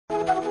Hello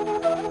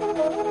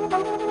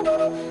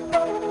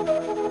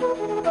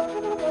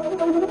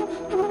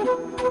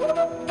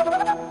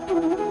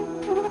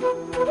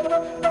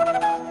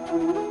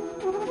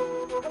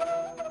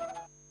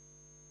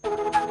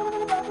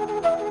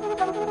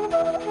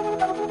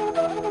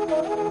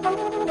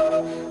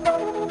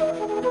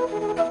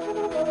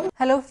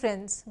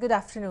friends, good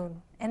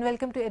afternoon and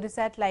welcome to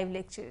EduSat Live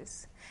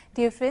Lectures.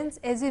 Dear friends,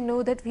 as you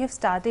know that we have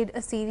started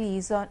a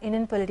series on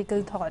Indian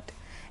political thought,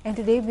 and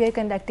today we are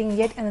conducting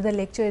yet another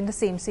lecture in the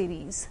same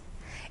series.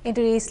 In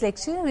today's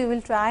lecture, we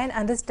will try and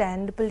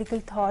understand the political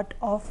thought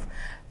of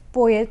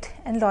poet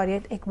and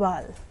laureate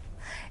Iqbal.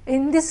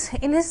 In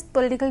his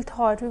political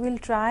thought, we will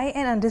try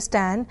and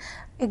understand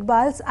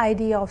Iqbal's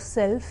idea of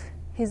self,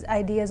 his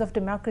ideas of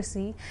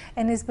democracy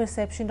and his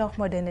perception of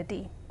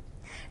modernity.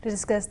 To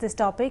discuss this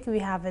topic, we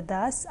have with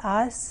us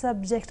our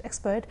subject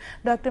expert,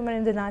 Dr.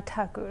 Manindranath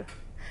Thakur.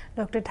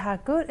 Dr.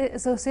 Thakur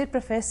is Associate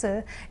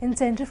Professor in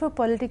Center for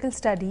Political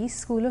Studies,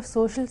 School of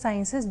Social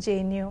Sciences,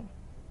 JNU.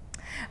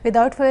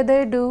 Without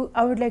further ado,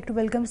 I would like to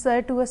welcome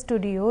Sir to our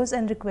studios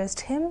and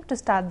request him to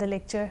start the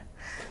lecture.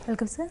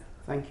 Welcome, sir.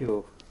 Thank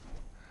you,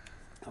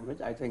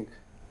 Amrit. I think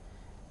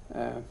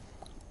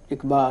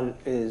Iqbal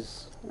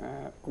is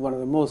one of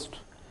the most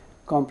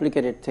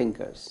complicated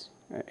thinkers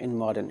in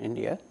modern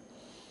India.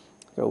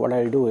 So what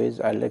I'll do is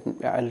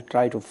I'll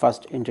try to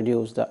first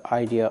introduce the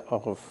idea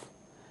of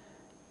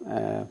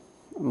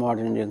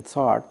modern Indian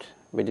thought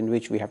within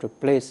which we have to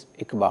place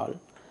Iqbal,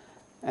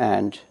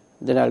 and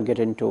then I'll get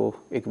into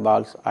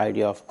Iqbal's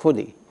idea of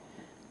khudi,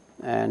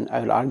 and I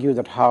will argue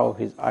that how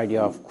his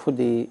idea of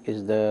khudi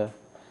is the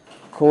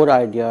core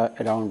idea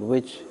around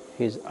which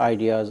his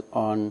ideas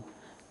on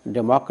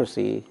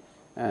democracy,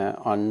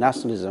 on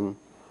nationalism,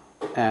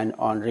 and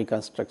on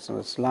reconstruction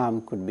of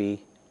Islam could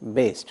be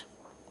based.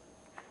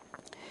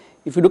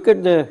 If you look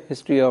at the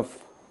history of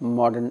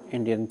modern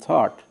Indian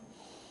thought,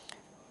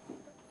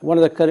 one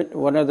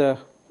of the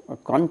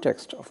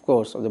context, of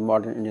course, of the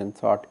modern Indian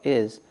thought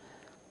is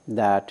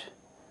that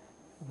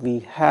we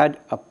had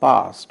a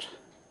past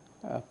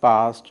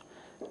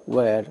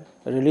where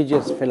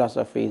religious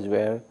philosophies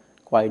were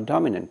quite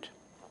dominant,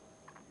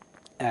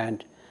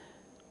 and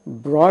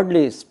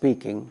broadly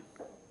speaking,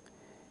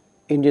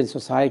 Indian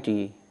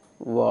society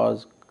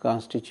was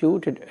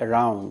constituted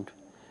around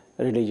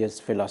religious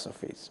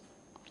philosophies.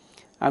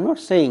 I'm not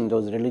saying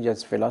those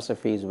religious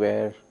philosophies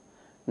were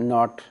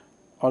not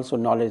also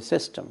knowledge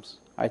systems.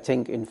 I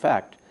think, in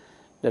fact,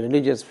 the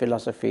religious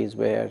philosophies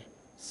were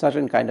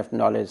certain kind of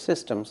knowledge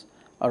systems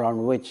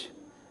around which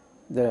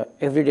the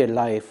everyday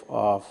life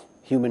of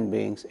human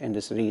beings in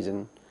this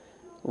region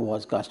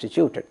was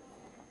constituted.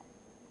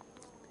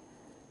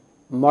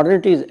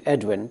 Modernity's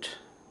advent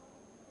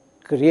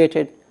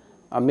created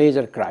a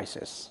major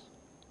crisis,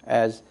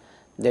 as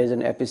there is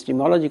an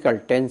epistemological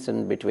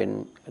tension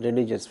between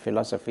religious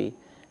philosophy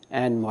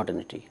and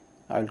modernity.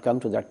 I will come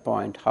to that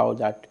point, how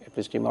that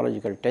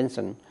epistemological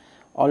tension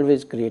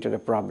always created a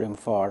problem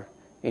for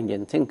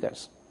Indian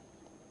thinkers.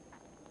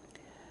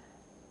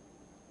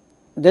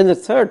 Then the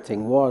third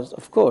thing was,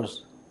 of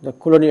course, the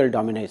colonial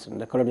domination,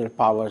 the colonial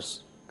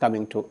powers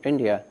coming to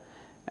India,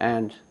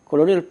 and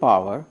colonial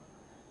power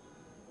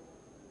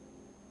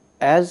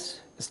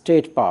as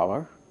state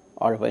power,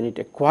 or when it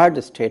acquired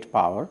the state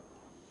power,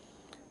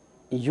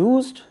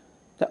 used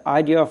the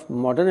idea of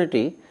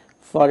modernity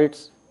for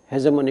its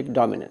hegemonic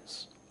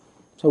dominance.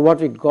 So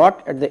what we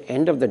got at the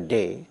end of the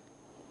day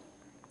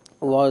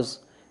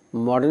was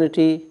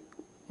modernity,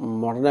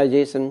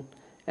 modernization,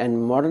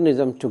 and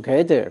modernism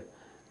together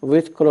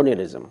with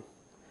colonialism.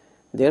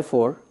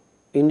 Therefore,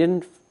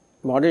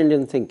 modern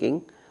Indian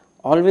thinking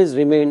always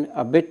remained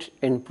a bit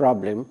in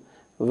problem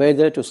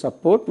whether to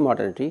support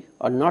modernity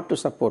or not to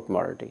support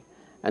modernity.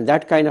 And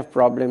that kind of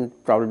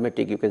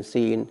problematic you can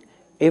see in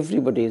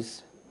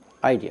everybody's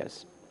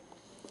ideas.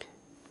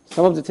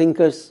 Some of the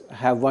thinkers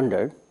have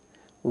wondered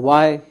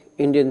why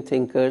Indian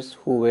thinkers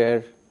who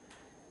were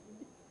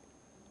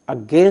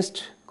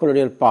against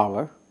colonial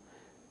power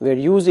were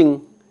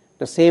using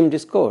the same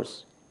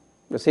discourse,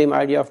 the same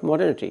idea of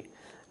modernity.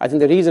 I think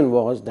the reason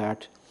was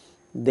that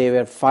they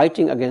were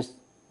fighting against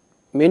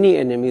many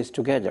enemies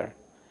together.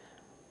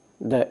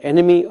 The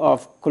enemy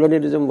of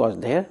colonialism was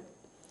there,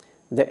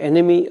 the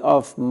enemy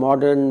of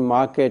modern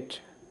market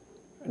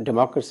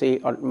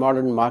democracy or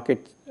modern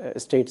market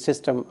state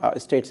system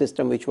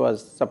which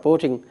was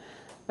supporting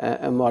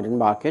a modern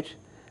market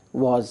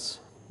was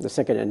the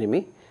second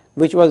enemy,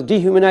 which was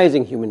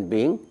dehumanizing human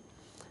being.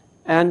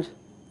 And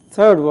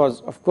third was,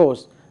 of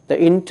course, the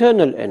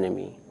internal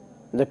enemy,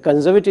 the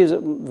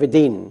conservatism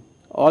within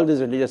all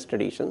these religious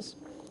traditions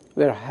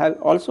were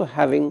also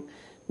having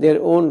their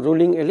own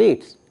ruling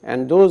elites,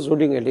 and those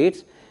ruling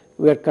elites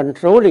were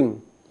controlling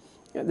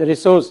the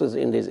resources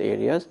in these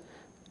areas,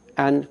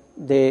 and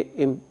they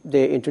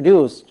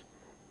introduced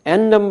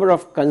n number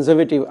of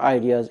conservative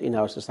ideas in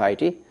our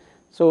society.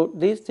 So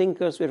these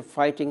thinkers were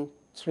fighting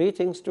three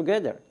things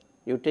together.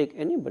 You take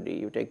anybody,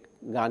 you take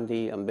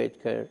Gandhi,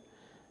 Ambedkar,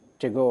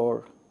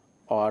 Tagore,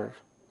 or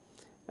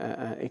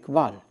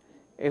Iqbal.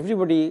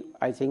 Everybody,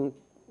 I think,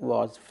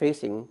 was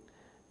facing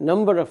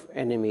number of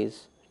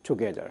enemies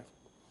together.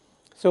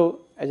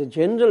 So, as a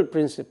general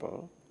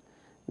principle,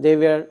 they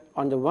were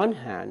on the one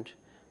hand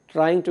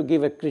trying to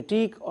give a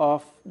critique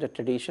of the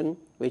tradition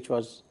which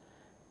was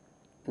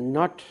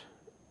not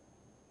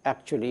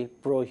actually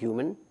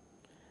pro-human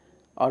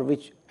or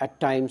which at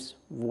times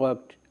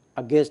worked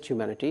against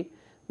humanity,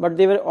 but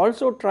they were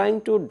also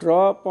trying to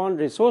draw upon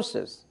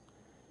resources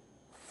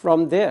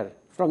from the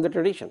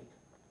tradition,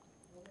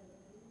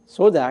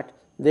 so that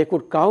they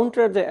could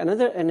counter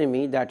another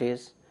enemy, that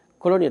is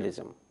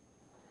colonialism.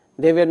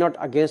 They were not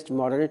against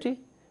modernity,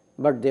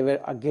 but they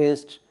were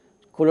against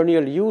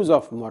colonial use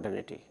of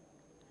modernity.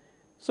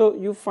 So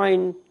you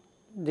find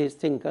these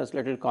thinkers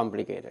little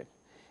complicated.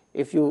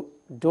 If you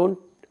don't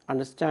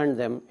understand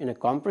them in a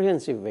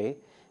comprehensive way,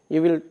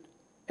 you will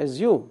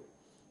assume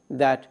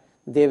that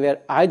they were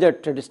either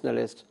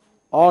traditionalist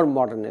or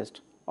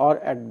modernist, or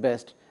at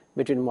best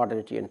between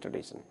modernity and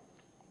tradition.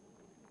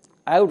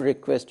 I would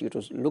request you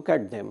to look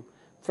at them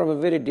from a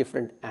very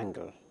different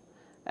angle.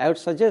 I would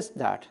suggest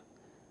that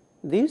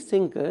these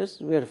thinkers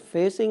were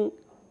facing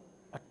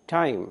a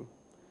time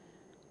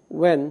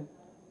when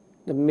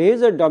the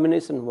major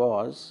domination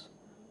was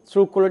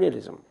through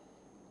colonialism,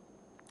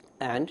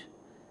 and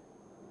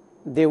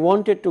they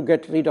wanted to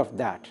get rid of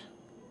that,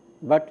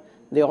 but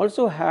they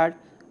also had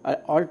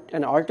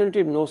an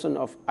alternative notion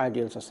of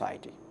ideal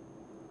society,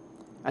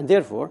 and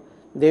therefore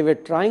they were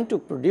trying to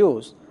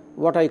produce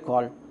what I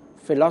call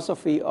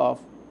philosophy of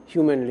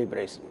human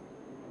liberation.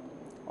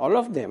 All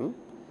of them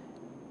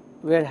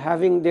were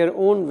having their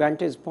own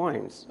vantage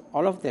points.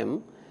 All of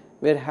them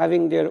were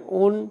having their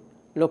own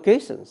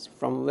locations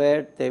from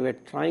where they were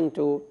trying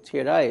to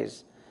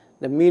theorize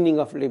the meaning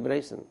of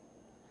liberation.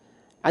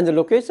 And the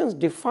locations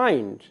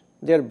defined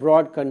their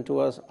broad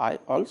contours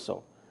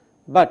also.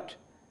 But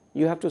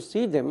you have to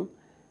see them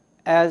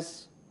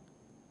as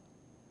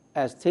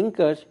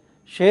thinkers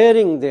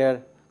sharing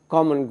their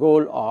common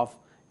goal of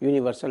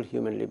universal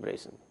human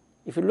liberation.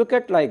 If you look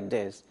at like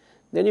this,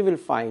 then you will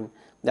find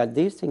that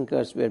these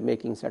thinkers were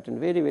making certain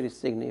very, very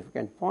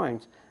significant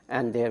points,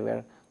 and there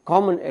were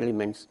common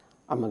elements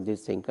among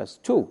these thinkers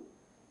too.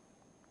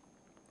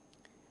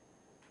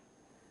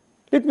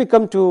 Let me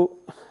come to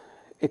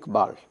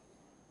Iqbal.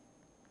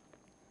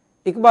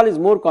 Iqbal is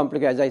more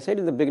complicated. As I said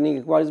in the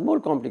beginning, Iqbal is more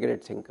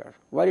complicated thinker.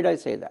 Why did I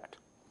say that?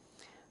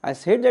 I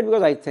said that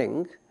because I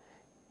think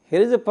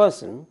here is a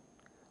person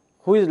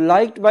who is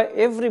liked by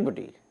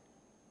everybody.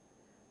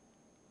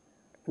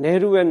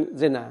 Nehru and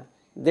Jinnah,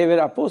 they were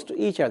opposed to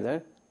each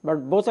other,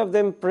 but both of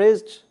them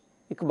praised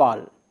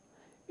Iqbal.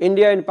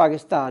 India and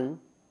Pakistan,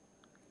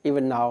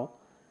 even now,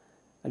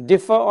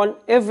 differ on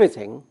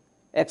everything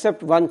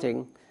except one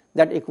thing,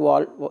 that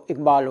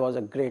Iqbal was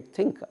a great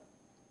thinker.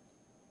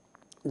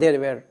 There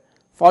were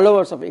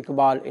followers of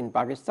Iqbal in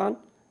Pakistan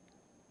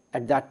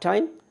at that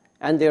time,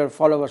 and there were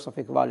followers of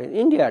Iqbal in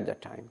India at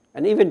that time.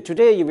 And even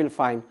today you will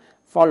find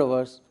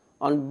followers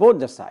on both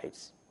the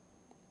sides.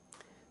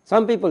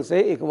 Some people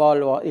say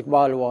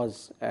Iqbal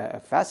was a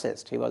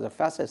fascist. He was a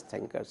fascist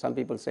thinker. Some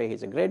people say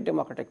he's a great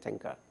democratic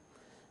thinker.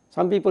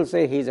 Some people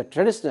say he's a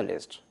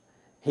traditionalist.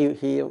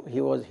 He's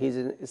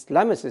an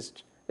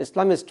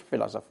Islamist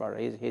philosopher.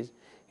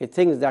 He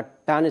thinks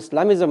that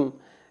pan-Islamism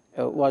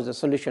was a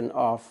solution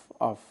of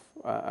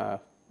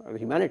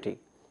humanity.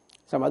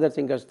 Some other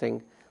thinkers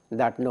think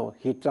that no,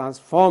 he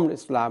transformed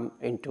Islam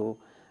into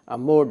a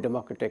more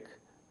democratic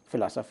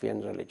philosophy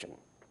and religion.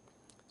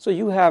 So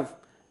you have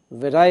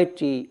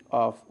varieties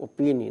of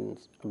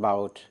opinions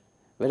about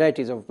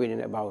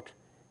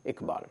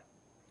Iqbal,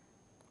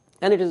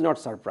 and it is not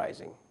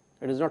surprising.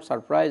 It is not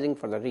surprising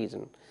for the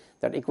reason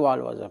that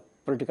Iqbal was a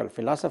political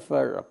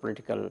philosopher, a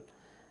political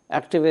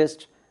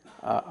activist,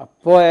 a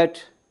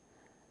poet,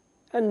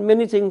 and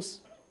many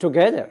things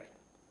together.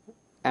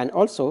 And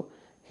also,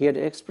 he had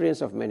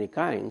experience of many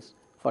kinds.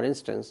 For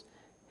instance,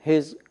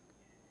 his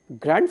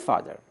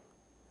grandfather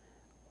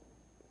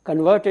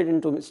converted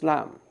into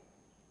Islam,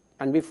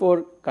 and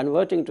before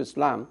converting to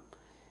Islam,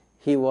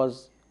 he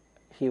was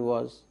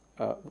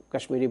a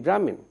Kashmiri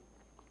Brahmin.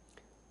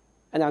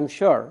 And I'm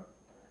sure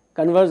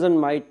conversion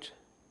might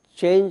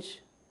change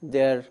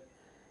their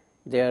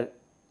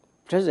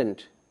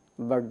present,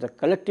 but the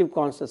collective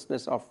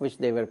consciousness of which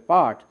they were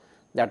part,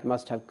 that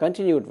must have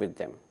continued with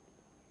them.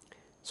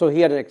 So he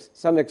had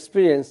some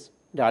experience,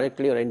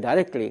 directly or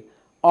indirectly,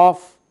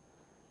 of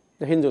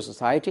the Hindu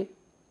society,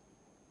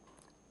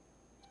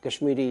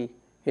 Kashmiri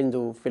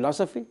Hindu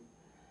philosophy.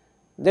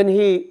 Then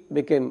he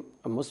became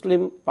a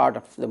Muslim, part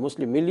of the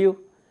Muslim milieu,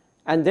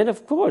 and then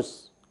of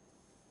course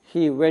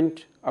he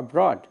went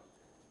abroad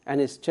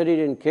and he studied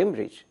in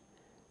Cambridge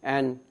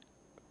and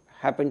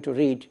happened to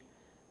read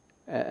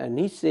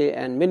Nietzsche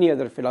and many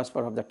other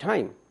philosophers of the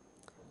time.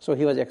 So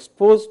he was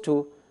exposed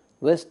to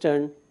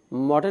Western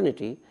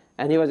modernity,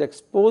 and he was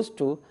exposed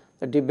to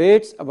the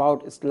debates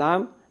about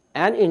Islam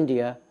and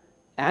India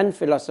and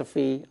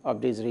philosophy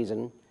of this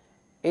region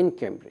in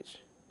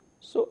Cambridge.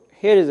 So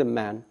here is a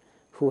man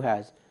who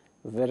has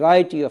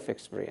variety of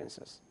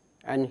experiences,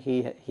 and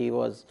he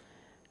was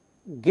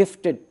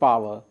gifted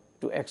power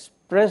to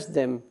express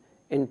them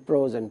in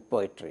prose and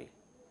poetry.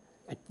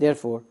 And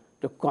therefore,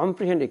 to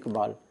comprehend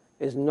Iqbal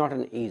is not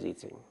an easy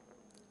thing.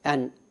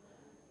 And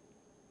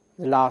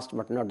the last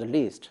but not the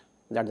least,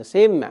 that the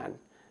same man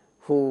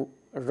who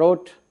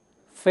wrote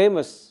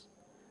famous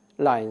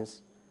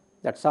lines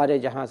that Sare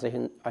Jahan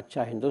se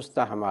Acha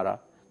Hindustan Hamara,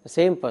 the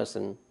same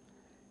person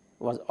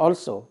was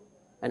also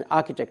an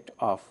architect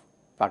of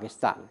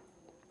Pakistan,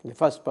 the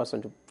first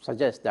person to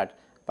suggest that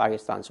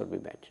Pakistan should be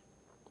made.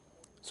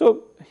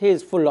 So he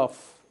is full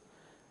of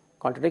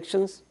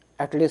contradictions,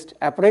 at least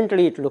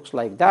apparently it looks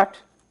like that,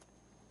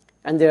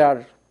 and there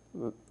are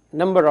a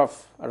number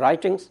of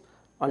writings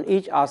on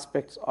each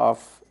aspect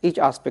of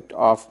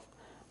Iqbal.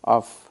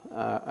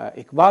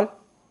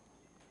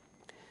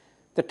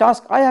 The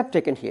task I have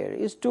taken here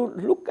is to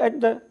look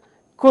at the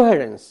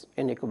coherence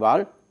in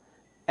Iqbal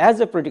as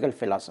a political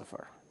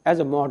philosopher, as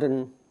a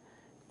modern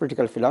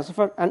political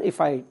philosopher, and if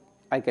I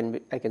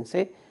can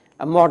say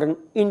a modern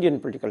Indian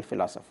political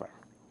philosopher.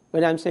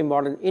 When I am saying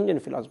modern Indian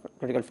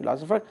political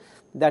philosopher,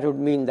 that would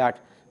mean that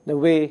the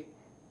way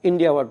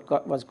India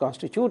was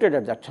constituted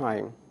at that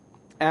time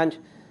and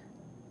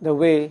the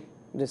way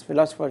this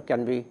philosopher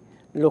can be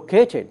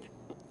located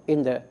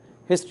in the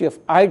history of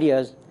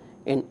ideas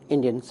in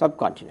Indian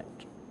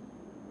subcontinent.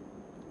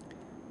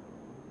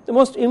 The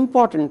most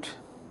important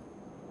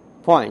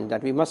point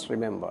that we must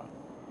remember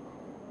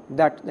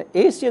that the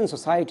Asian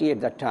society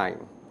at that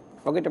time,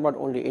 forget about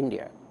only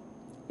India,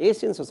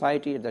 Asian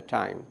society at that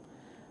time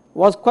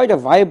was quite a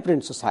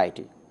vibrant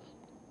society,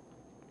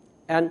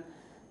 and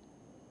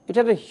it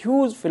had a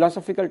huge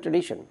philosophical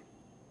tradition.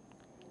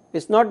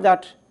 It's not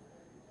that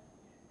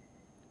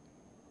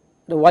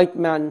the white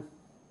men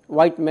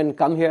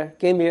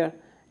came here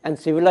and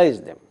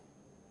civilized them.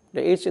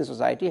 The Asian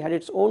society had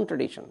its own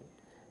tradition.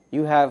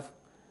 You have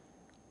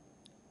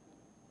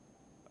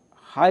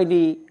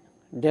highly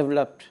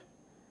developed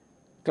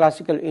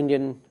classical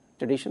Indian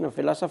tradition of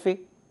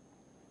philosophy.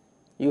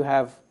 You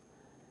have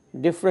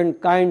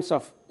different kinds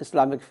of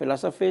Islamic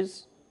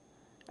philosophies,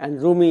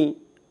 and Rumi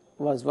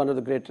was one of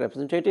the great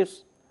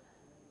representatives.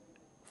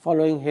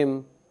 Following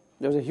him,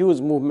 there was a huge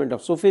movement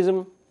of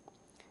Sufism.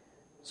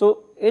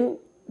 So in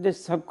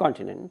this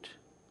subcontinent,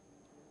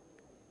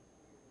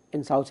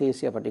 in South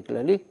Asia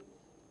particularly,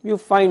 you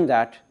find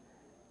that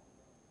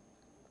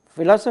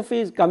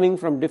philosophies coming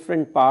from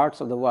different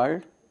parts of the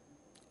world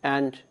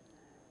and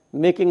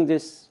making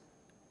this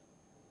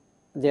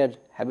their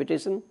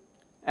habitation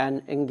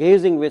and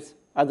engaging with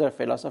other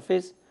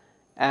philosophies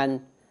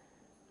and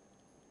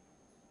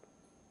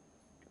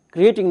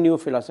creating new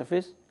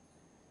philosophies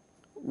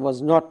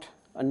was not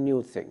a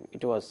new thing.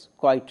 It was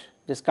quite,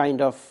 this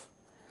kind of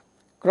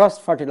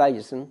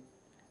cross-fertilization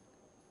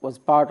was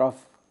part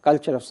of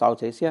culture of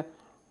South Asia,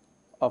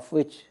 of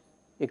which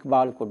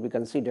Iqbal could be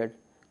considered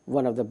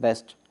one of the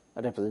best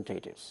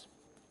representatives.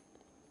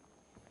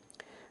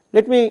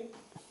 Let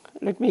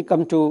me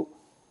come to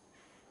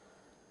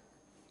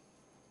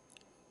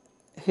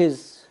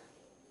his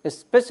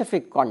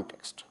specific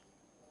context.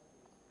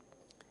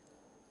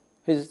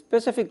 His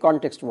specific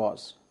context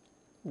was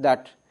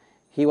that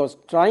he was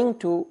trying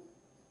to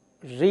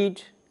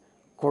read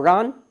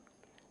Quran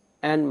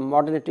and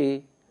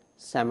modernity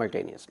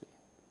simultaneously.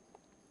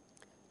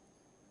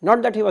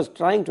 Not that he was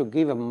trying to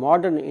give a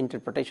modern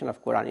interpretation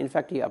of Quran, in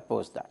fact he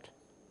opposed that,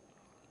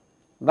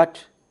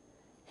 but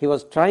he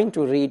was trying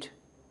to read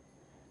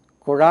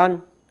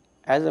Quran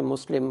as a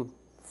Muslim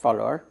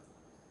follower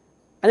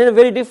and in a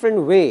very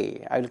different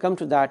way. I will come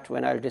to that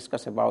when I will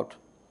discuss about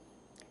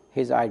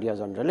his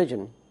ideas on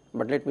religion,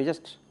 but let me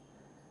just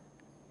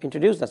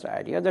introduce this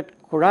idea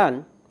that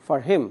Quran for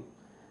him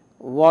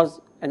was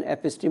an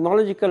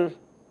epistemological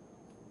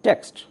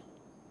text,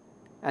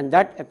 and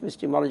that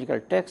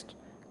epistemological text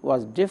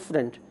was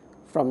different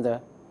from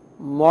the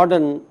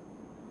modern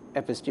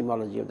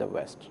epistemology of the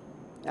West,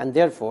 and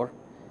therefore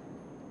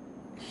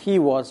he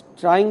was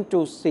trying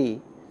to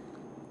see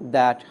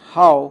that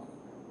how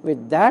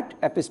with that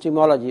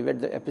epistemology, with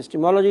the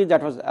epistemology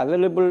that was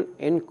available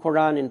in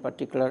Quran in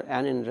particular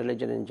and in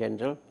religion in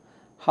general,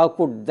 how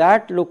could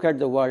that look at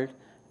the world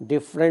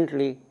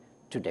differently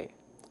today?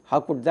 How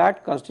could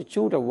that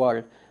constitute a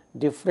world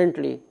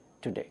differently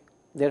today?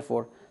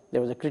 Therefore, there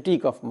was a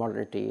critique of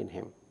modernity in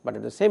him, but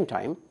at the same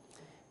time,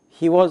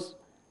 he was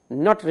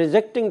not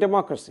rejecting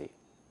democracy.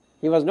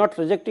 He was not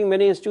rejecting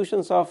many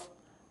institutions of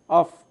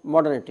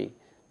modernity.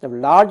 The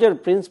larger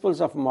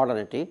principles of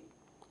modernity,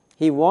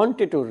 he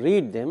wanted to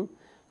read them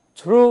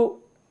through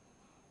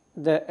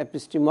the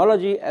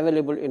epistemology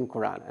available in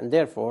Quran, and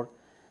therefore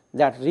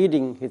that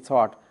reading, he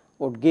thought,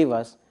 would give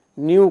us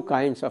new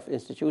kinds of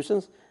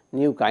institutions,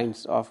 new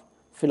kinds of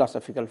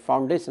philosophical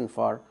foundation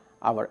for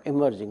our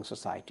emerging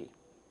society.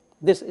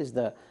 This is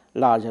the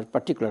larger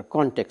particular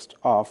context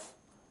of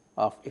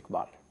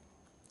Iqbal.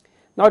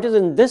 Now it is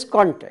in this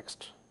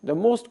context the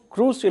most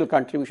crucial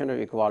contribution of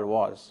Iqbal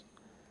was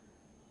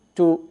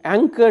to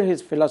anchor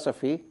his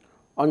philosophy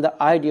on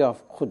the idea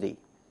of khudi,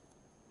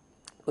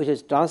 which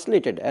is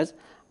translated as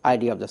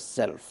idea of the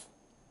self.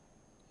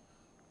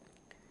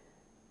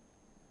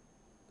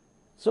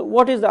 So,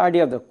 what is the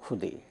idea of the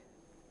khudi?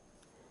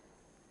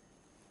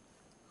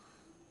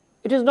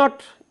 It is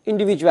not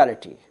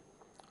individuality.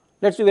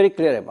 Let us be very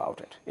clear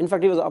about it. In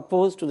fact, it was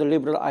opposed to the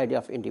liberal idea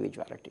of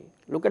individuality.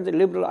 Look at the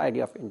liberal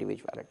idea of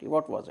individuality.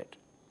 What was it?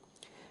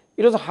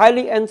 It was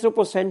highly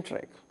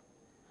anthropocentric,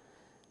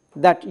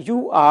 that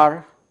you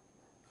are,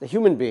 the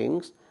human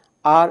beings,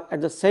 are at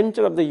the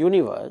center of the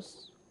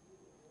universe,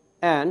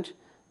 and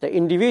the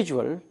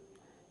individual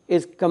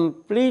is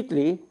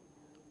completely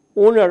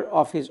owner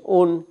of his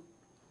own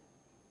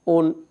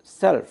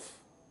self.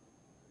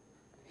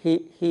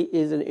 He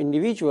is an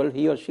individual,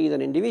 he or she is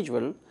an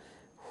individual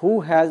who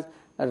has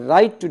a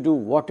right to do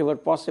whatever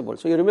possible.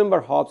 So, you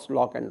remember Hobbes,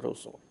 Locke and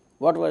Rousseau.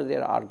 What was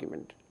their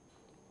argument?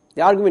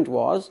 The argument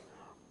was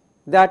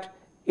that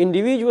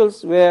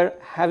individuals were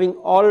having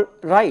all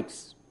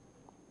rights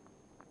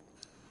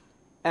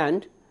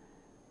and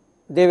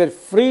they were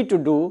free to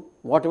do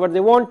whatever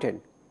they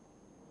wanted.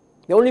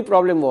 The only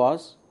problem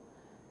was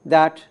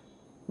that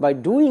by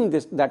doing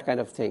that kind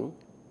of thing,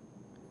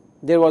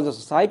 there was a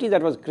society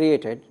that was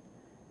created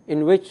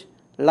in which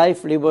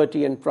life,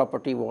 liberty and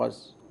property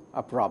was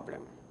a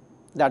problem.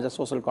 That is the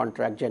social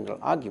contract general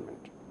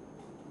argument.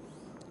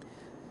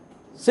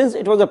 Since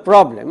it was a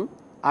problem,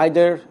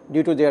 either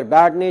due to their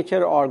bad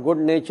nature or good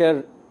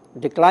nature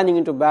declining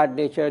into bad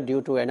nature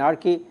due to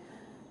anarchy,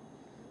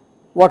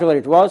 whatever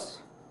it was,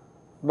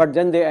 but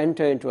then they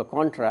enter into a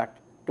contract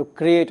to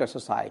create a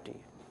society.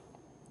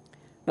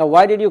 Now,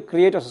 why did you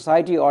create a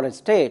society or a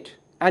state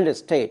and a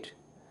state?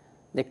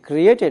 They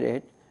created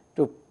it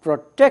to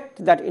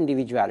protect that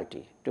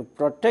individuality, to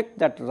protect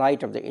that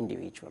right of the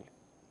individual.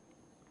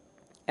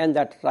 And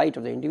that right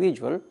of the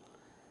individual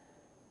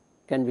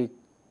can be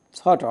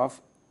thought of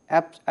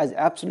as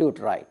absolute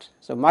right.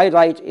 So, my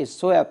right is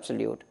so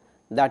absolute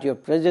that your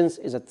presence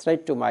is a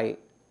threat to my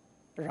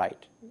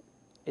right,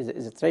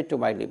 is a threat to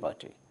my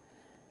liberty.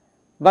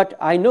 But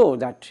I know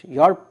that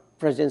your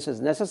presence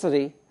is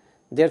necessary,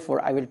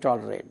 therefore, I will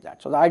tolerate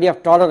that. So, the idea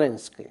of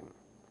tolerance came.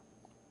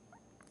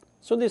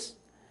 So, this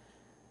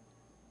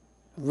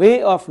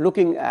way of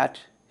looking at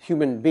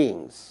human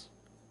beings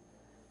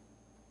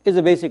is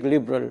a basic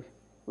liberal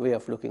way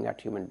of looking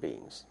at human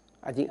beings.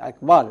 I think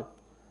Iqbal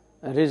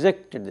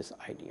rejected this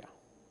idea,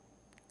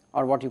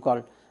 or what you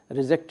call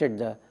rejected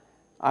the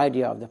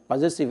idea of the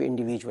possessive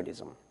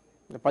individualism.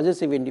 The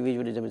possessive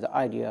individualism is the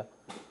idea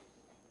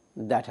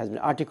that has been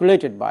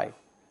articulated by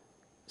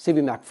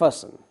C.B.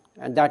 Macpherson,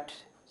 and that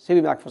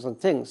C.B. Macpherson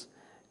thinks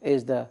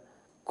is the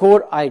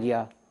core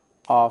idea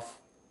of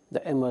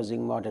the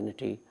emerging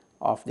modernity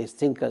of these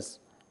thinkers,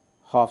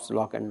 Hobbes,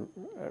 Locke and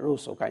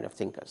Rousseau kind of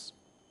thinkers.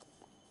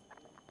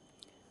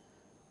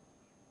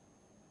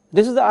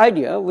 This is the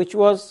idea which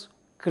was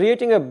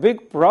creating a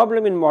big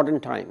problem in modern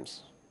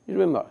times. You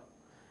remember,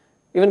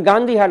 even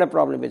Gandhi had a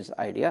problem with this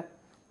idea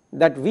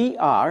that we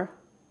are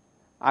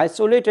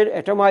isolated,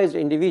 atomized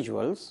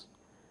individuals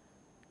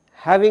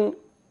having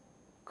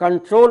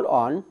control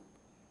on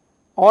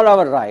all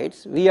our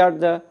rights. We are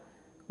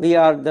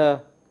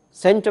the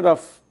center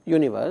of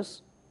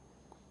universe,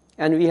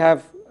 and we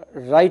have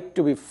right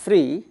to be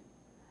free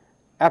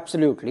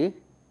absolutely,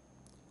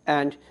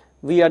 and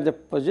we are the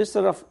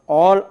possessor of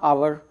all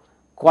our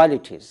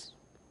qualities.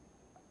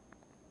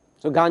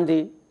 So,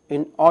 Gandhi,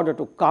 in order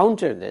to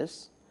counter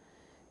this,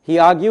 he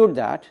argued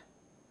that,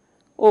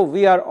 oh,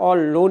 we are all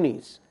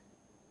lonies.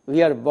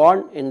 We are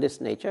born in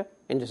this nature,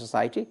 in this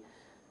society.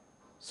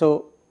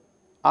 So,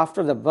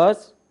 after the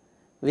birth,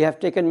 we have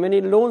taken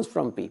many loans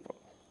from people.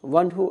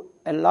 One who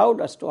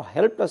allowed us to,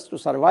 helped us to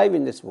survive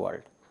in this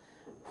world,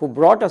 who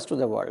brought us to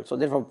the world. So,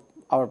 therefore,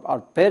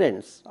 our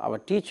parents, our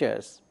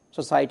teachers,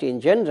 society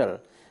in general,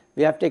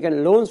 we have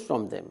taken loans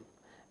from them,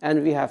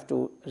 and we have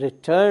to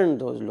return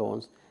those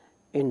loans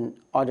in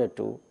order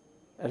to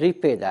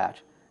repay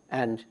that,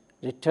 and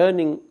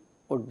returning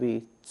would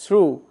be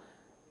through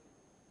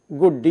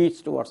good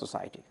deeds towards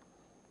society.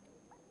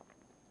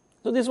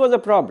 So, this was a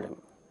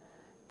problem,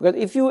 because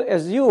if you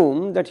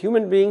assume that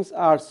human beings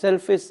are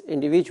selfish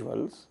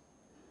individuals,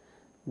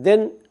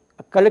 then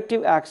a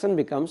collective action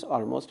becomes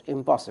almost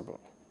impossible.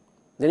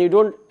 Then you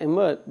don't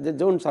emerge, they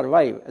don't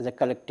survive as a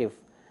collective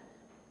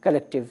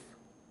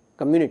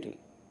community.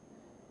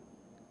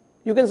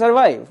 You can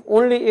survive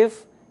only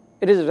if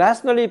it is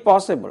rationally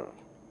possible,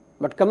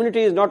 but community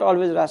is not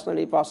always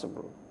rationally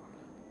possible.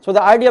 So,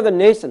 the idea of the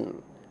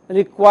nation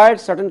required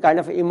certain kind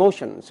of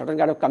emotion, certain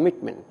kind of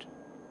commitment.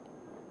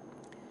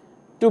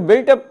 To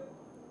build up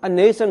a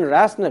nation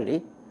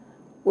rationally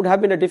would have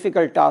been a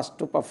difficult task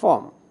to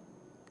perform.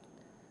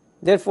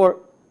 Therefore,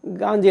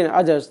 Gandhi and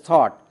others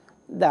thought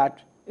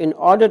that in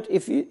order,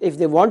 if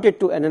they wanted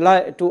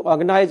to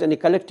organize any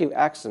collective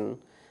action,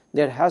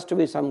 there has to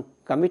be some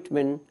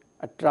commitment,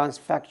 a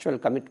transfactual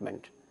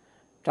commitment,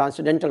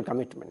 transcendental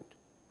commitment,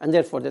 and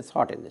therefore they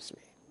thought in this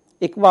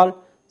way. Iqbal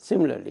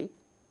similarly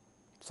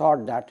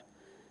thought that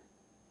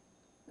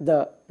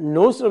the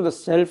notion of the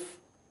self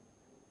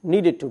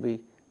needed to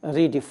be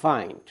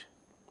redefined,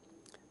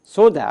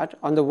 so that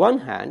on the one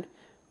hand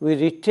we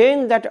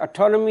retain that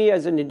autonomy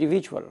as an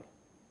individual,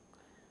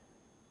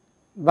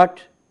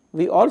 but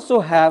we also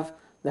have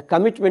the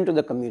commitment to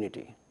the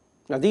community.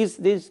 Now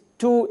these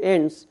two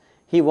ends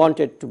he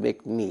wanted to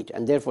make meet,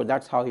 and therefore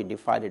that's how he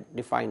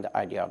defined the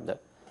idea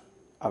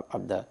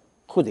of the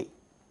khudi.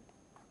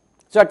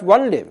 So at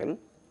one level,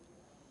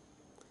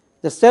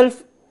 the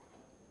self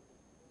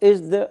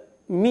is the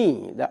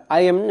me, the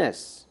I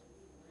amness,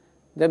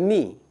 the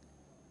me,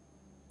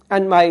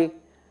 and my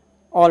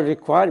all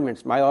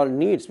requirements, my all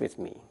needs with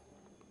me.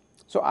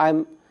 So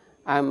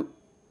I'm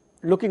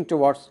looking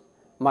towards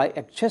my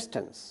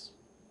existence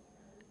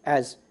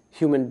as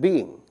human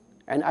being,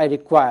 and I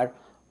require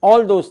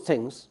all those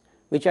things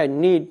which I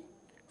need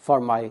for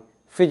my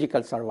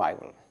physical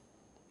survival.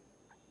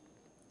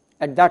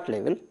 At that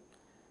level,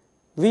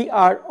 we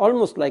are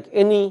almost like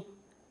any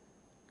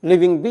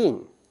living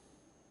being,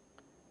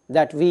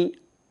 that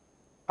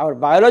our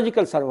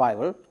biological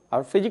survival,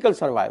 our physical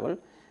survival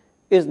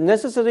is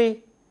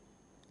necessary,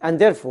 and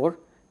therefore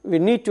we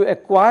need to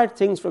acquire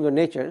things from the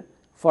nature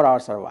for our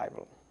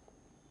survival.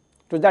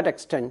 To that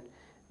extent,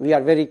 we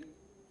are very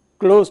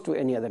close to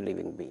any other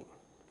living being.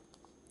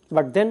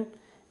 But then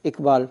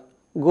Iqbal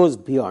goes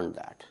beyond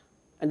that,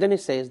 and then he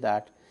says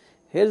that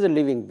here is a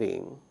living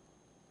being,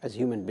 as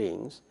human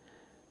beings,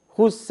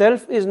 whose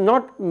self is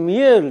not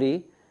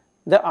merely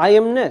the I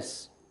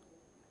amness.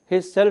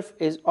 His self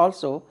is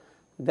also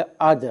the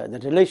other, the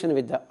relation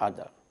with the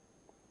other.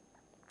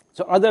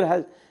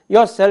 So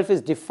your self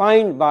is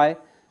defined by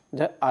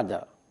the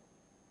other.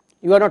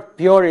 You are not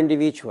pure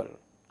individual,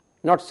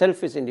 not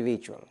selfish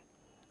individual.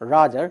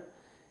 Rather,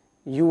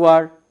 you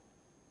are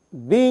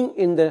being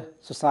in the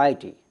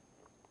society.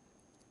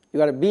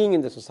 You are a being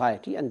in the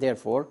society, and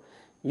therefore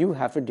you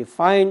have to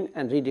define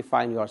and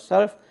redefine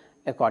yourself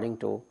according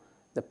to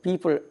the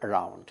people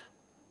around.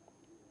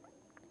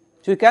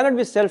 So you cannot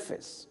be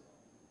selfish.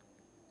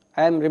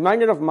 I am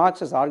reminded of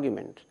Marx's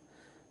argument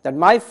that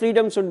my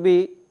freedom should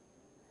be,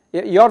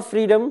 your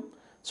freedom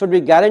should be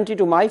guaranteed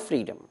to my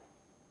freedom,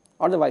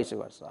 or the vice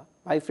versa.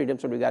 My freedom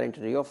should be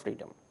guaranteed to your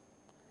freedom.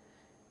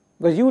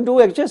 Because you do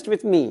exist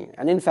with me,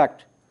 and in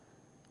fact,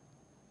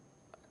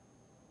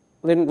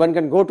 when one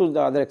can go to the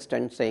other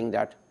extent saying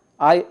that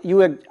I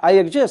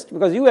exist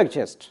because you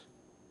exist.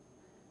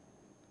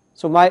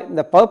 So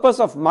the purpose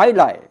of my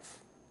life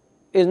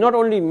is not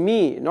only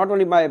me, not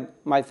only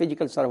my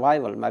physical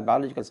survival, my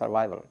biological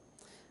survival,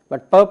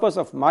 but purpose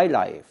of my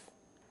life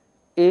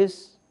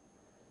is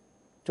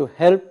to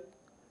help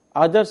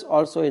others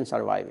also in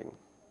surviving,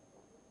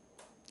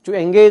 to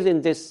engage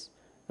in this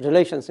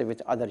relationship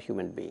with other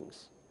human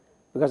beings,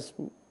 because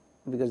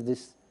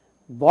this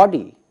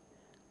body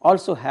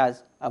also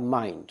has a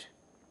mind,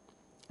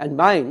 and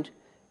mind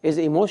is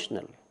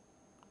emotional.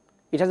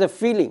 It has a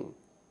feeling.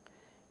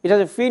 It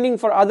has a feeling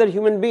for other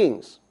human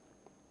beings.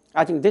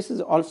 I think this is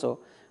also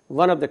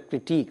one of the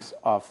critiques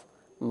of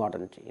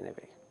modernity in a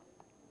way.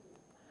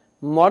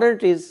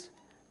 Modernity's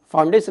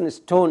foundation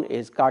stone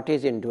is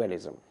Cartesian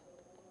dualism,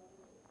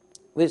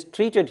 which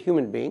treated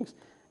human beings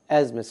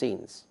as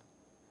machines,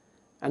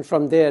 and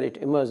from there it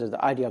emerges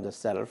the idea of the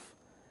self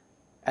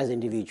as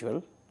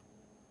individual,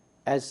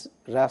 as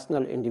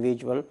rational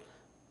individual,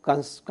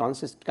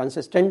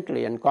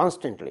 consistently and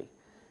constantly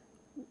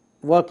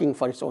working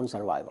for its own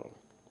survival.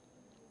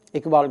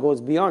 Iqbal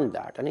goes beyond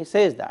that, and he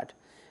says that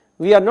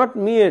we are not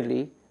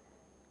merely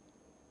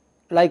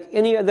like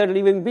any other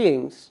living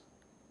beings,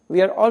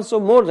 we are also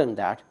more than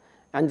that,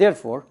 and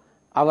therefore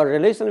our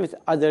relation with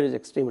others is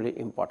extremely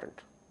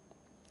important.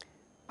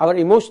 Our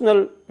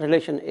emotional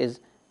relation is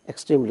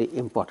extremely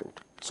important.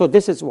 So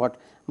this is what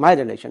my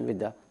relation with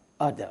the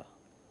other.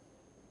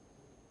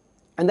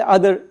 And the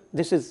other,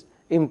 this is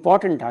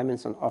important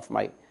dimension of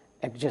my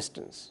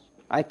existence.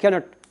 I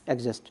cannot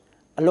exist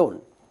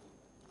alone.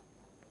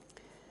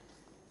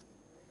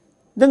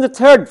 Then the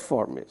third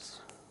form is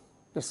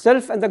the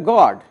self and the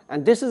God,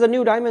 and this is a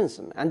new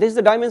dimension, and this is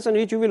the dimension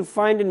which you will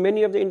find in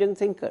many of the Indian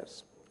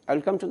thinkers. I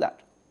will come to that.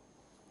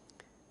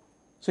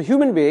 So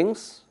human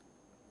beings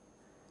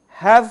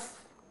have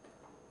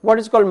what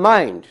is called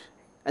mind,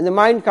 and the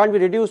mind can't be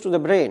reduced to the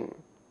brain.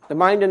 The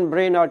mind and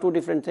brain are two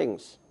different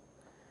things.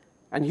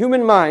 And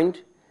human mind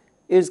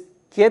is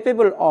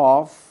capable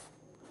of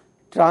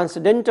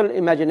transcendental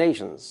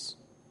imaginations,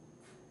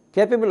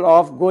 capable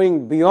of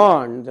going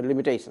beyond the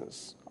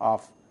limitations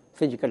of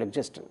physical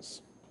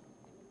existence.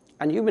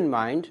 And human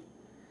mind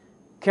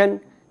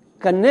can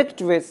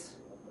connect with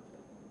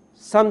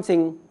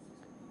something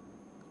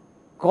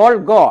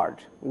called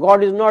God.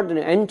 God is not an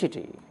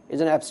entity, it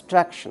is an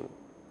abstraction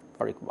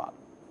for Iqbal.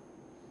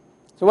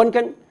 So one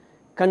can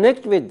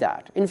connect with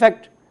that. In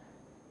fact,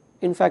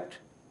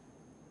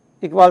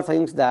 Iqbal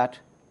thinks that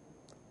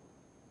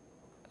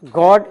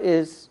God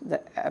is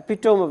the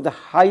epitome of the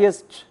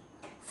highest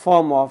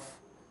form of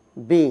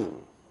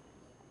being.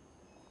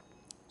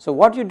 So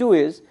what you do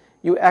is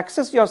you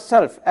access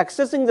yourself.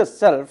 Accessing the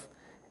self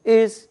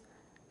is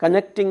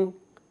connecting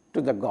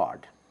to the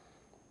God,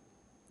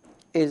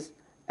 is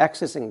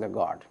accessing the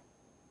God.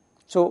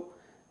 So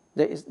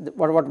there is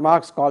what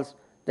Marx calls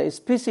the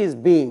species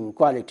being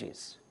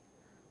qualities.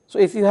 So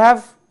if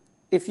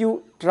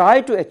you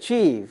try to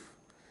achieve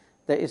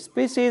the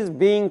species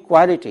being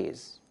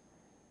qualities,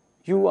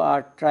 you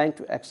are trying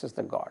to access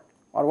the God.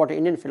 Or what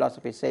Indian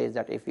philosophy says,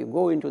 that if you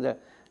go into the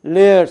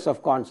layers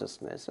of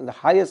consciousness, and the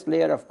highest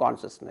layer of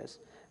consciousness,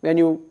 when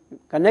you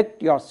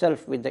connect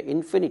yourself with the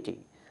infinity,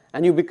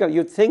 and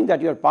you think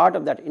that you are part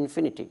of that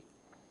infinity,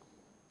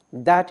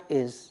 that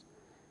is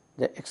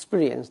the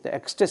experience, the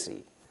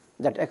ecstasy.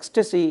 That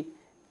ecstasy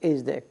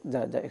is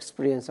the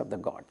experience of the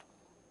God.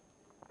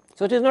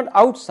 So it is not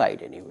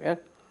outside anywhere.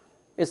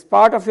 It's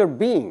part of your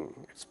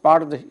being. It's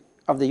part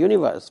of the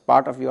universe,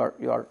 part of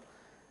your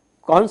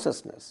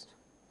consciousness.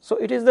 So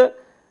it is the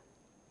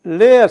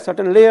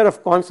certain layer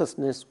of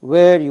consciousness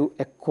where you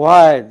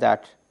acquire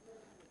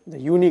the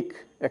unique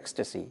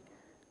ecstasy,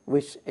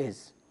 which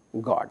is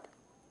God.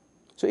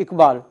 So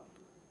Iqbal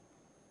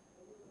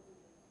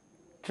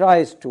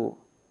tries to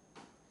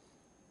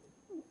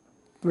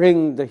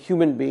bring the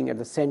human being at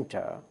the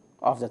center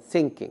of the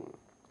thinking,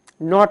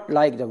 not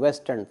like the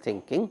Western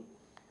thinking,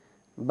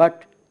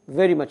 but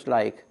very much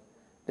like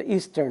the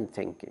Eastern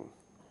thinking,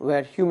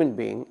 where human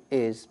being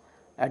is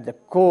at the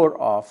core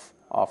of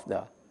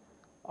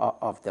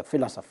the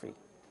philosophy.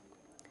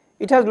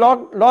 It has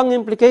long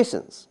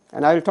implications,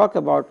 and I will talk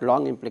about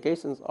long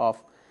implications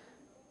of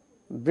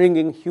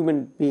bringing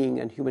human being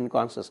and human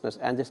consciousness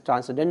and this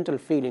transcendental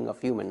feeling of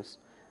humans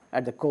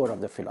at the core of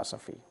the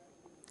philosophy.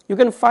 You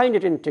can find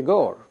it in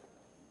Tagore.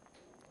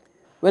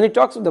 When he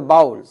talks of the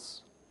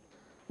bowels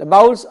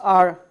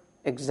are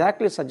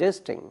exactly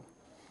suggesting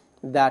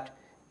that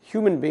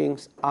human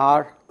beings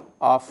are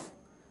of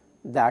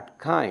that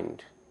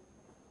kind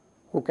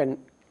who can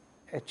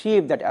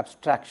achieve that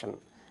abstraction.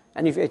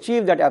 And if you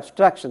achieve that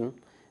abstraction,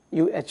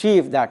 you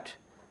achieve that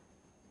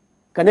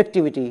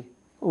connectivity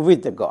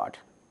with the God.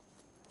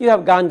 You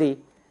have Gandhi,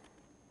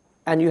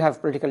 and you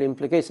have political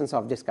implications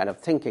of this kind of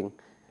thinking,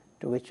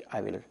 to which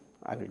I will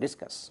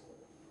discuss.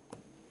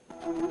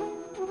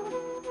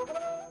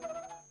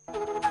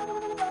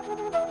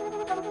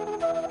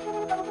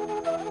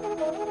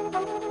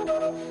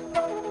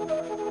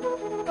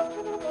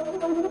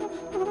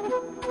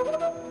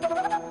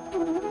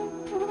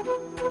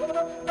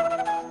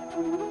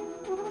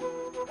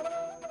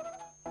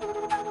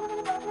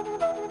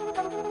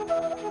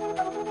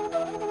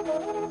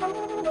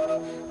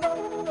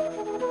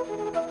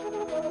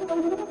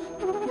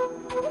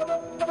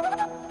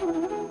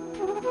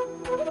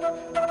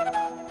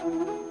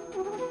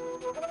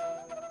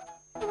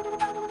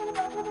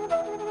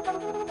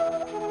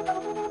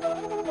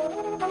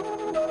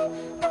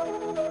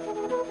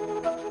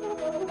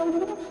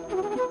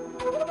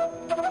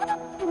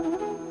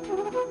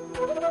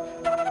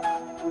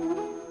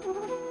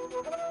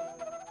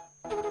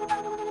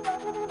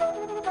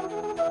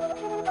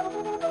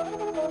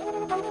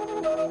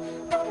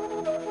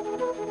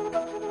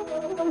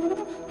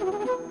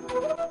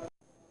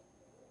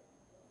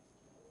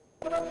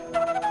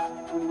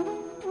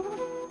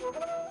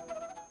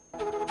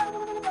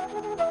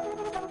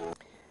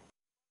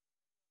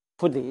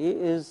 Buddhi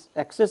is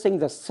accessing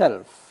the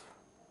self,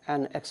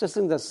 and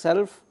accessing the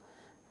self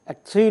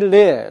at three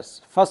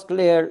layers. First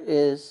layer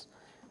is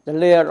the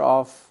layer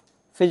of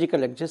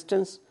physical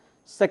existence,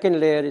 second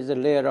layer is a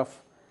layer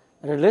of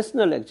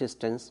relational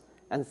existence,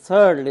 and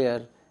third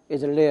layer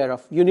is a layer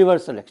of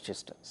universal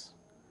existence.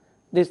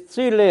 These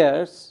three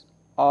layers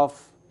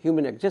of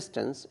human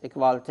existence,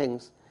 Iqbal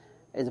thinks,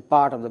 is a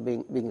part of the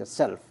being the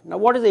self. Now,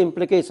 what is the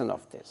implication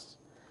of this?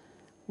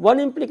 One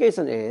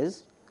implication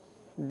is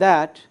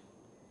that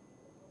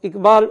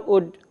Iqbal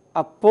would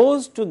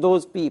oppose to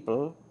those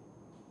people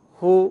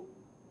who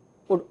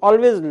would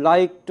always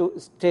like to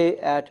stay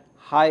at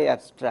high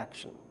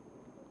abstraction.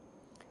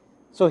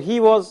 So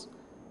his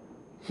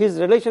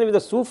relation with the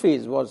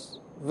Sufis was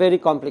very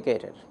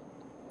complicated.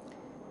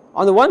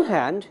 On the one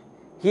hand,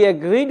 he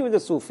agreed with the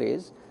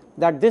Sufis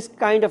that this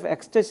kind of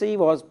ecstasy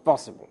was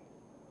possible.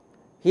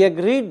 He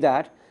agreed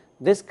that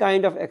this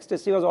kind of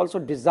ecstasy was also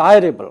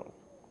desirable.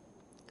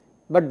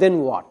 But then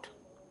what?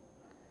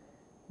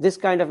 This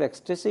kind of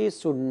ecstasy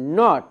should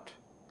not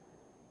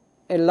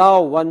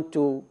allow one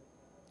to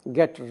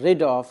get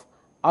rid of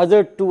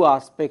other two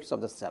aspects of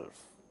the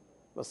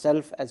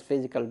self as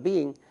physical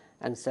being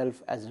and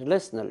self as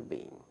relational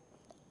being.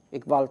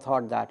 Iqbal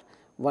thought that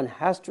one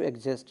has to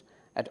exist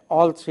at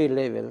all three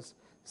levels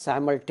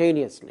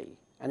simultaneously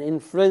and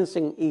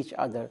influencing each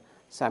other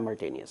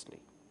simultaneously.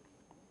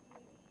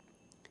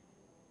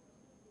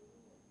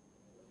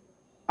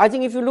 I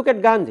think if you look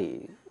at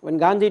Gandhi, when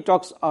Gandhi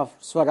talks of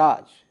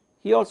Swaraj,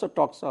 he also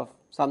talks of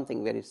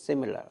something very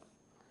similar.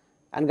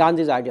 And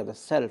Gandhi's idea of the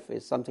self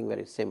is something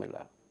very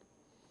similar.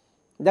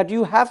 That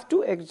you have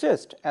to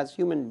exist as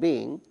human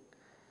being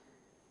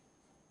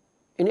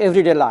in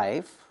everyday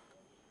life,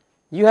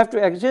 you have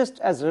to exist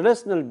as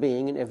relational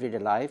being in everyday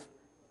life,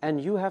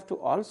 and you have to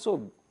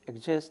also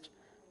exist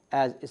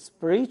as a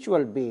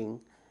spiritual being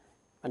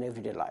in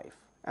everyday life.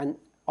 And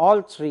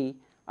all three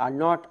are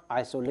not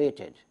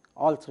isolated.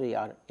 All three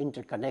are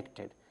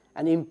interconnected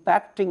and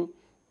impacting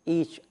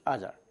each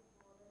other.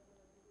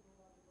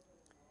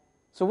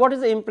 So what is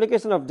the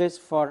implication of this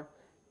for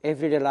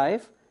everyday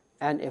life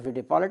and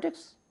everyday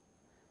politics?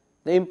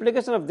 The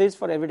implication of this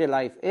for everyday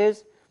life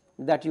is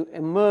that you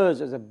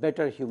emerge as a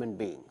better human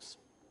beings.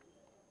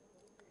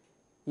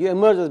 You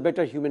emerge as a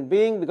better human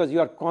being because you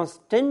are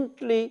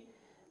constantly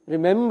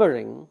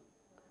remembering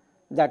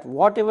that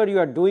whatever you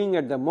are doing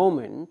at the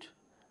moment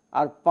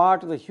are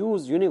part of the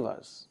huge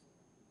universe.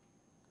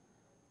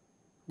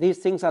 These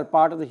things are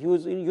part of the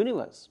huge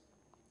universe,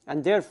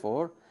 and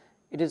therefore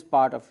it is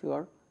part of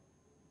your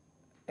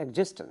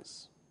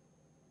existence.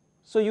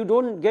 So you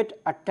don't get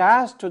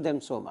attached to them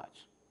so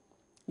much.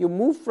 You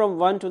move from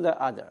one to the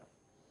other.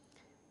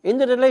 In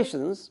the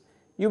relations,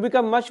 you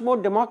become much more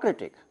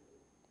democratic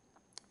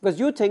because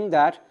you think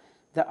that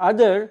the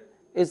other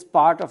is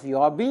part of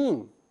your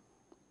being.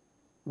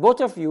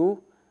 Both of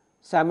you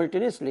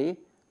simultaneously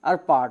are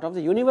part of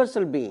the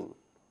universal being,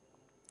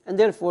 and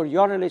therefore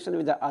your relation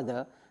with the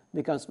other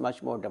becomes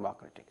much more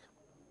democratic.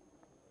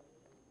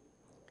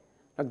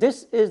 Now,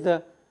 this is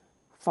the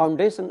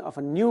foundation of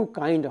a new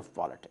kind of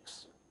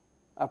politics,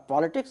 a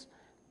politics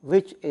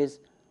which is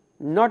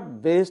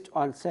not based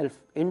on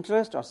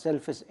self-interest or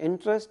selfish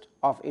interest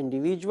of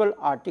individual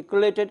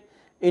articulated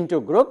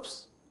into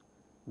groups,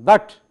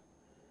 but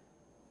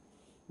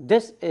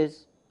this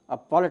is a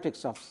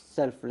politics of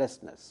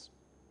selflessness.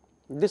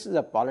 This is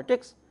a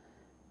politics.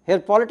 Here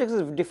politics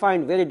is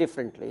defined very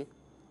differently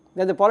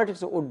than the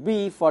politics would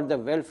be for the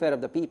welfare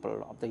of the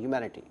people, of the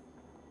humanity.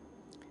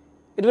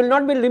 It will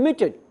not be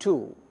limited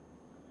to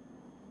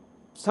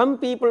some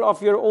people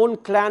of your own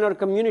clan or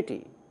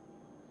community,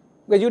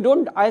 because you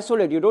don't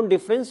isolate, you don't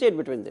differentiate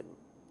between them.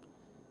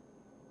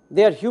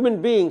 They are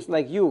human beings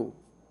like you,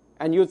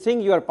 and you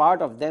think you are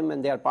part of them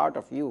and they are part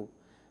of you.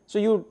 So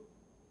you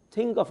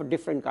think of a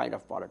different kind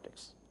of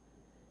politics.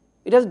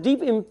 It has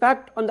deep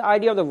impact on the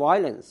idea of the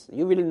violence.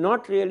 You will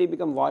not really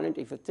become violent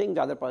if you think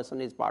the other person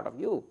is part of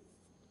you.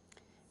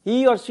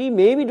 He or she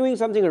may be doing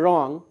something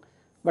wrong,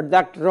 but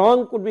that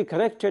wrong could be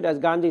corrected, as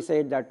Gandhi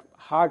said, that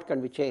heart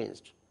can be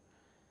changed.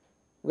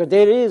 Because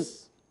there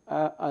is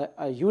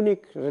a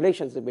unique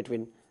relationship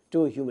between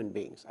two human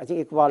beings. I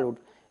think Iqbal would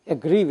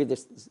agree with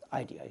this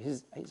idea.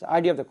 His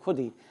idea of the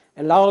khudi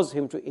allows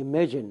him to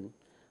imagine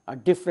a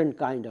different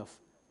kind of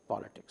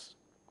politics.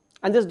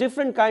 And this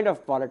different kind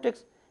of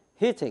politics,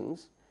 he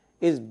thinks,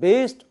 is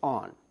based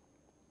on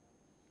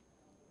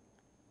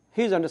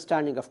his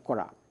understanding of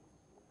Quran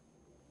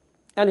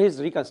and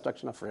his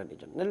reconstruction of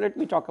religion. Now let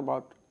me talk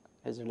about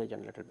his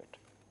religion a little bit.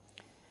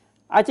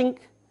 I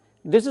think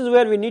this is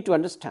where we need to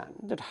understand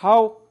that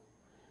how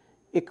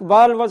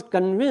Iqbal was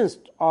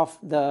convinced of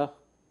the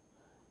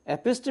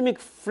epistemic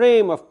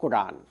frame of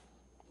Quran.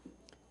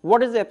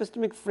 What is the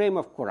epistemic frame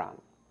of Quran?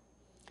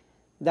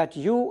 That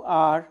you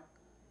are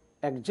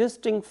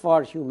existing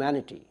for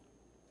humanity.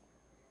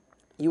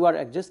 You are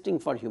existing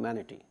for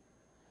humanity.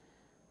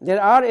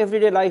 There are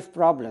everyday life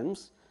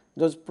problems.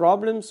 Those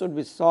problems should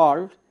be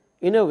solved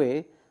in a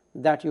way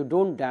that you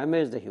don't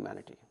damage the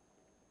humanity.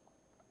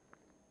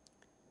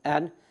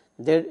 And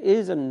there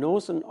is a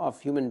notion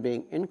of human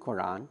being in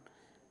Quran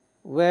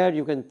where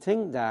you can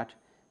think that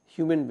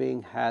human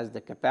being has the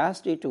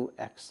capacity to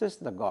access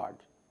the God.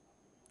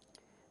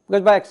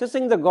 Because by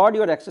accessing the God,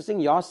 you are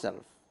accessing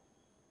yourself.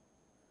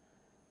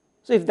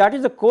 So if that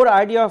is the core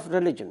idea of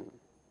religion,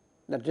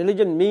 that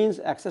religion means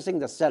accessing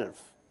the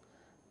self,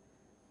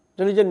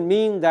 religion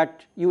means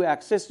that you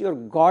access your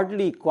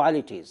godly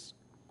qualities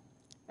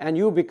and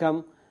you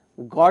become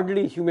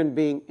godly human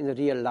being in the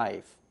real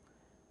life.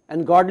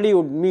 And godly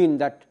would mean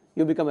that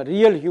you become a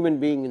real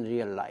human being in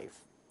real life.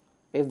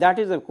 If that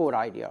is the core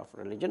idea of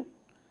religion,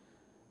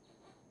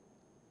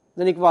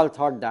 then Iqbal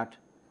thought that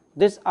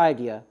this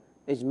idea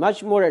is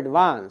much more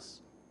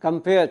advanced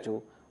compared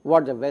to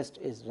what the West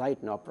is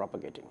right now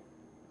propagating.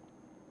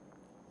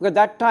 Because at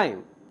that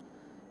time,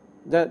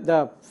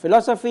 the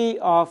philosophy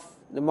of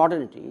the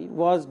modernity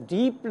was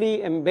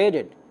deeply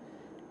embedded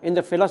in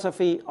the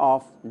philosophy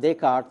of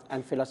Descartes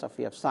and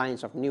philosophy of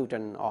science of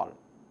Newton and all,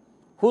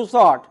 who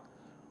thought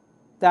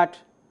that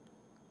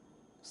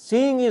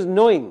seeing is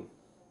knowing.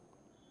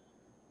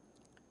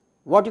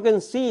 What you can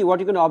see, what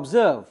you can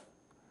observe,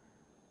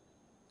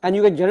 and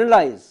you can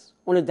generalize,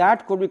 only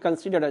that could be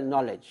considered as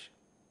knowledge.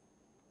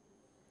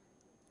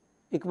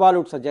 Iqbal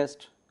would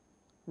suggest,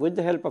 with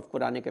the help of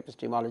Quranic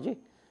epistemology,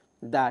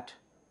 that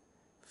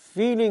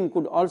feeling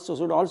should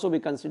also be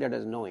considered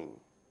as knowing.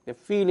 The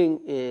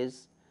feeling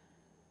is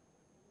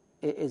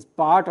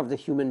part of the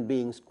human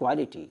being's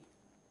quality,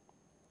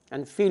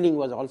 and feeling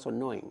was also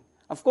knowing.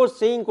 Of course,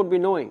 seeing could be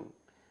knowing,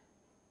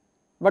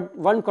 but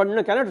one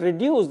cannot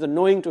reduce the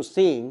knowing to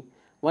seeing.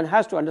 One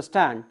has to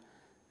understand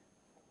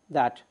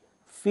that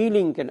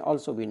feeling can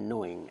also be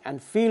knowing,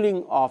 and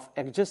feeling of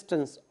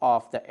existence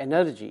of the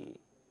energy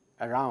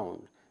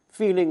around,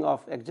 feeling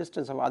of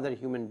existence of other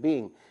human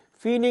being,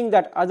 feeling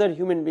that other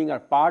human beings are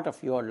part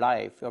of your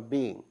life, your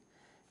being.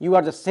 You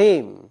are the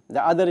same,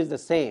 the other is the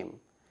same.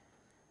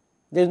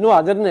 There is no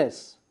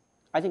otherness.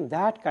 I think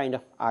that kind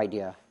of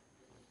idea,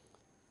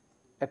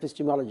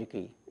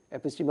 epistemologically,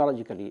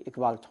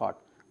 Iqbal thought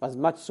was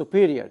much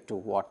superior to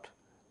what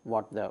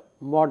the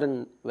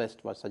modern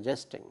West was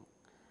suggesting.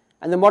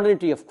 And the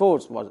modernity, of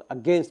course, was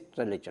against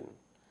religion.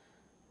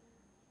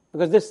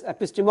 because this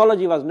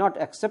epistemology was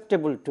not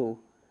acceptable to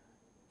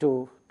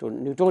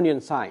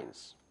Newtonian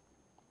science.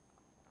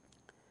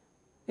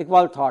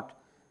 Iqbal thought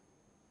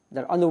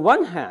that on the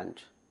one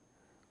hand,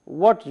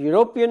 what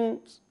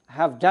Europeans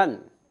have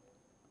done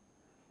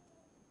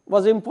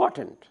was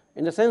important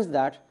in the sense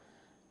that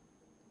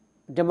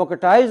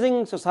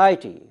democratizing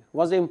society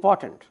was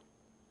important.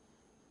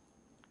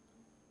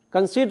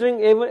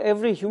 Considering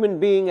every human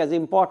being as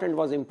important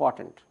was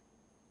important.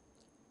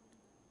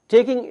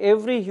 Taking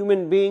every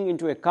human being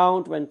into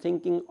account when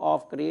thinking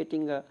of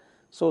creating a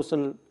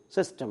social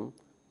system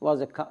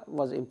was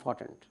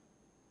important.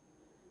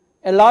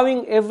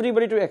 Allowing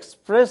everybody to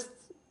express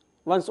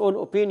one's own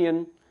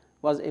opinion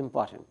was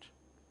important.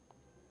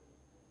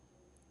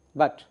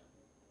 But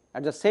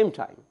at the same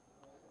time,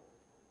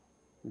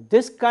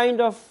 this kind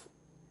of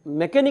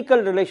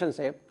mechanical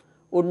relationship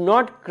would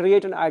not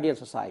create an ideal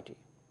society.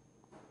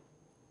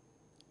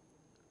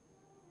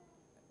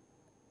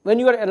 When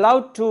you are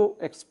allowed to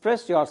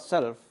express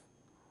yourself,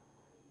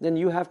 then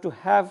you have to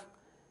have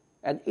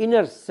an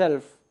inner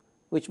self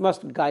which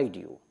must guide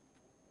you.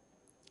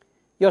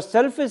 Your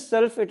selfish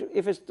self,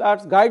 if it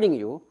starts guiding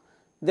you,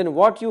 then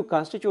what you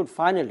constitute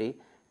finally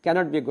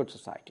cannot be a good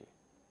society.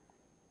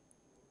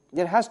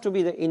 There has to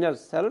be the inner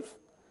self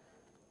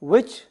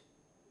which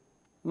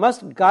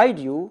must guide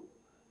you,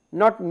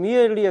 not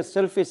merely a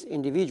selfish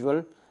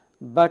individual,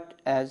 but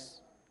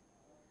as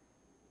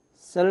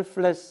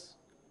selfless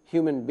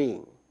human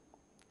being,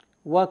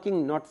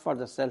 working not for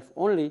the self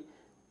only,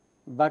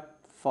 but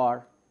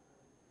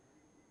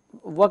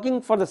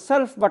working for the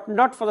self, but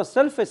not for the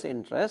selfish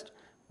interest,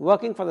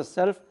 working for the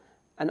self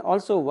and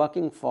also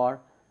working for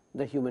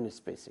the human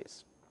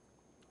species.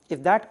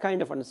 If that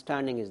kind of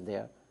understanding is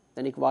there,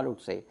 then Iqbal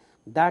would say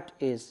that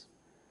is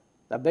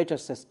the better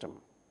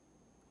system.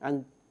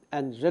 And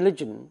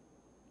religion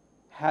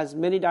has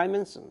many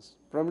dimensions.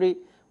 Probably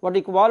what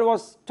Iqbal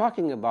was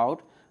talking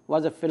about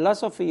was a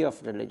philosophy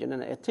of religion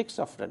and ethics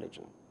of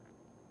religion.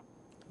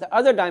 The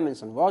other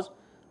dimension was,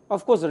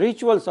 of course,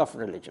 rituals of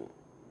religion.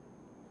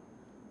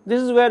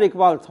 This is where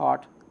Iqbal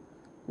thought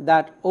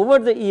that over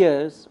the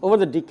years, over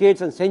the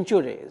decades and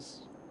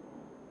centuries,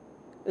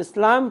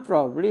 Islam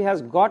probably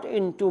has got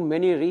into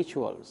many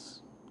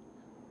rituals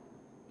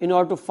in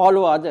order to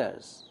follow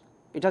others.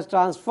 It has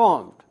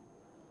transformed.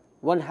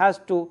 One has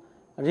to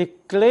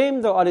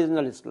reclaim the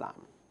original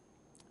Islam,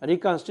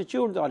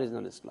 reconstitute the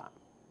original Islam.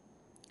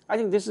 I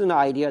think this is an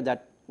idea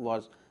that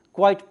was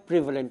quite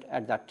prevalent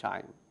at that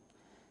time,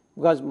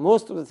 because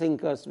most of the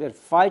thinkers were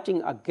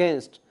fighting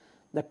against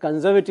the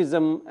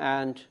conservatism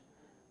and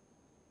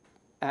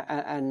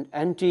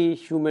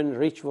anti-human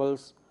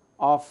rituals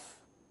of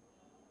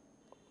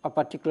a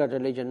particular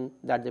religion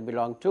that they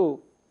belong to.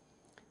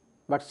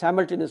 But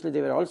simultaneously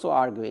they were also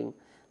arguing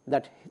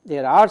that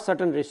there are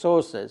certain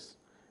resources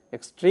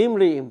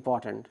extremely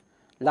important,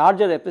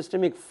 larger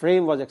epistemic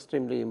frame was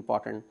extremely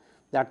important,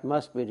 that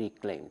must be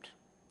reclaimed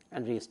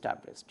and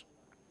re-established.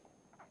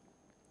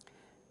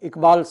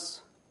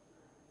 Iqbal's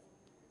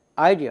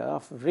idea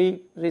of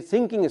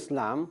rethinking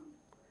Islam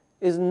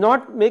is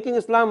not making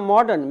Islam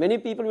modern. Many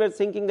people were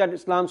thinking that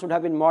Islam should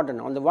have been modern.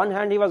 On the one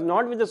hand, he was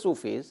not with the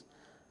Sufis.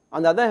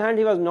 On the other hand,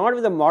 he was not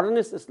with the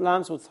modernist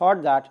Islams who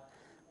thought that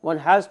one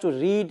has to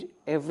read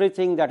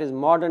everything that is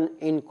modern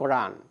in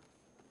Quran.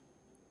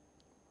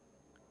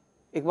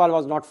 Iqbal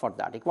was not for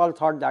that. Iqbal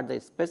thought that the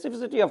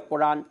specificity of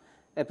Quran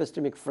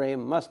epistemic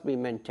frame must be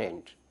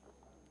maintained.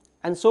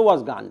 And so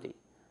was Gandhi.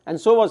 And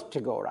so was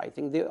Tagore. I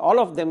think all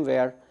of them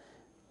were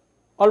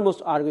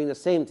almost arguing the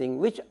same thing,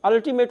 which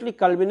ultimately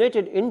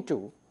culminated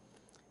into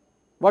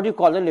what you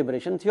call the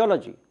liberation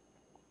theology.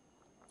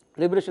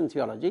 Liberation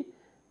theology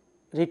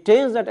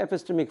retains that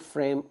epistemic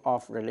frame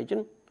of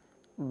religion,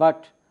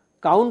 but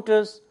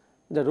counters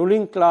the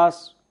ruling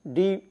class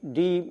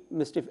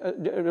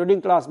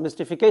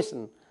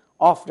mystification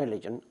of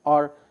religion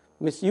or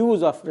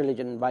misuse of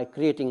religion by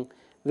creating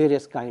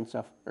various kinds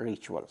of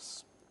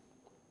rituals.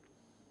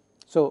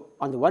 So,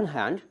 on the one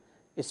hand,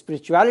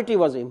 spirituality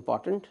was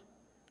important.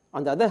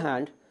 On the other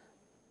hand,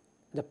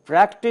 the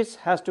practice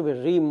has to be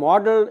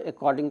remodeled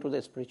according to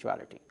the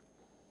spirituality.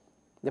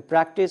 The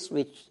practice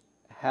which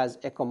has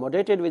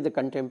accommodated with the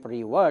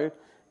contemporary world,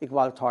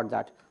 Iqbal thought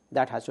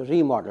that has to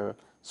remodel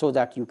so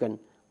that you can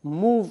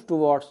move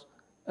towards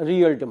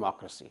real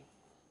democracy.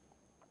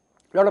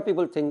 A lot of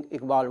people think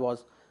Iqbal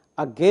was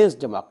against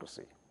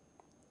democracy.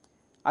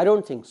 I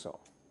don't think so.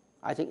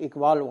 I think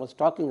Iqbal was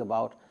talking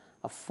about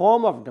a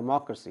form of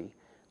democracy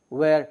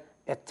where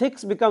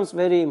ethics becomes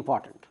very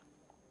important.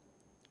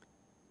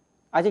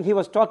 I think he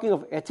was talking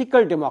of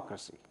ethical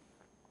democracy.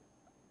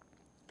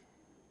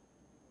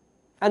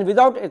 And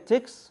without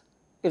ethics,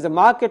 if the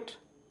market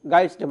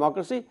guides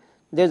democracy,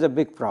 there is a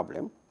big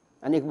problem,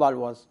 and Iqbal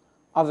was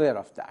aware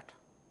of that.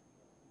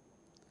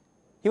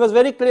 He was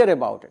very clear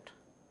about it,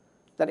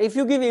 that if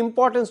you give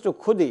importance to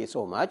khudi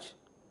so much,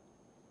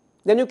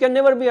 then you can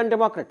never be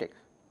undemocratic.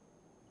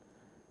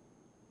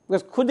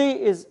 Because khudi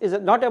is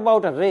not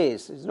about a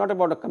race, it's not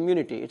about a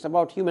community, it's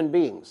about human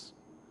beings.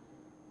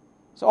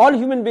 So all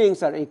human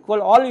beings are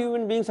equal, all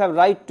human beings have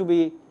right to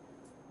be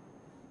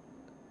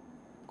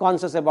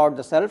conscious about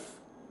the self.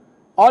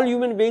 All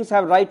human beings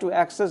have right to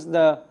access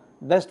the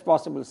best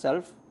possible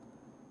self.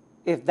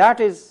 If that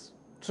is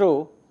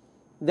true,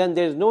 then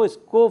there is no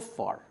scope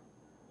for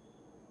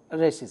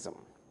racism.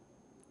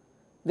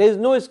 There is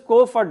no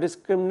scope for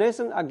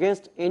discrimination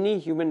against any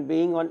human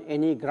being on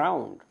any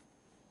ground.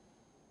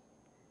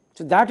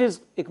 So that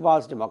is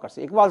Iqbal's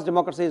democracy. Iqbal's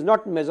democracy is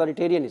not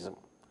majoritarianism.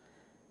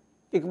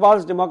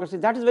 Iqbal's democracy,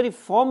 that is very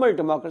formal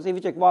democracy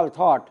which Iqbal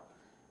thought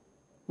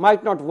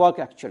might not work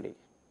actually.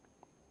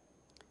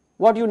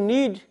 What you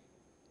need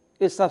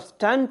is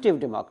substantive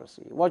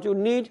democracy. What you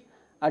need,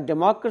 a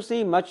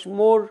democracy much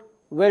more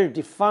well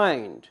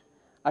defined,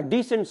 a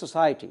decent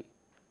society,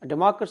 a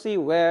democracy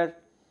where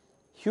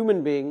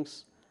human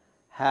beings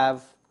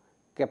have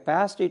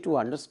capacity to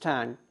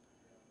understand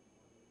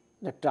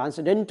the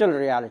transcendental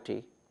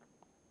reality,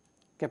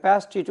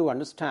 capacity to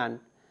understand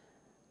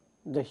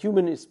the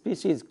human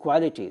species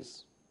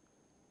qualities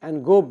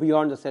and go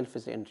beyond the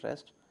selfish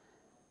interest,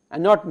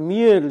 and not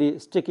merely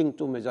sticking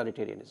to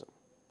majoritarianism.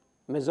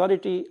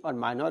 Majority or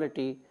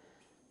minority,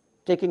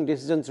 taking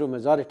decisions through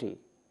majority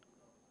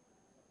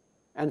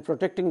and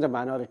protecting the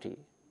minority.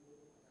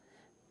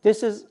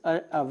 This is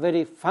a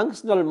very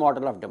functional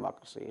model of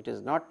democracy. It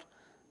is not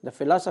the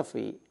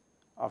philosophy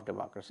of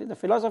democracy. The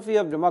philosophy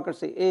of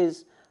democracy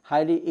is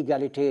highly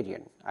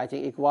egalitarian. I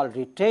think Iqbal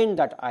retained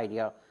that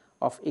idea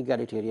of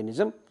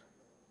egalitarianism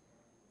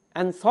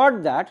and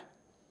thought that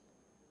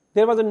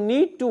there was a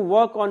need to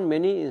work on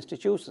many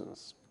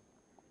institutions.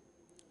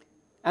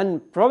 And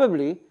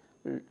probably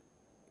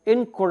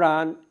in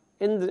Quran,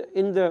 in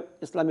the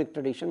Islamic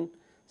tradition,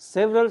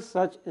 several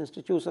such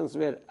institutions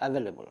were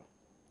available,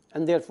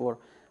 and therefore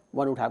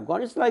one would have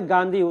gone. It's like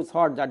Gandhi, who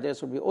thought that there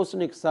should be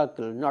oceanic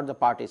circle, not the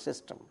party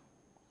system.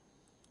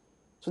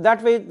 So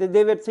that way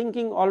they were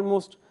thinking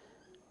almost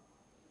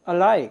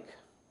alike,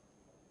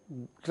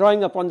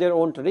 drawing upon their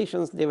own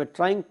traditions. They were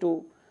trying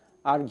to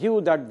argue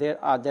that there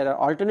are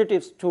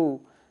alternatives to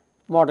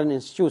modern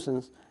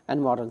institutions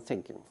and modern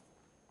thinking.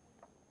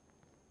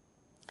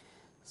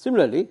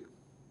 Similarly,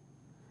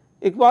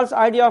 Iqbal's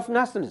idea of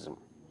nationalism.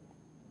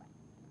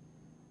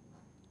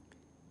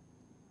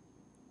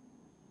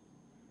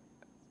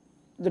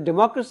 The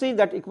democracy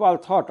that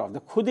Iqbal thought of,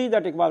 the khudi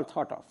that Iqbal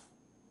thought of,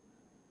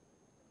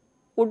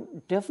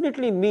 would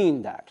definitely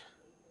mean that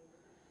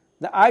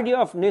the idea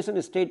of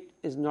nation state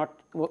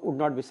would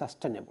not be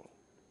sustainable.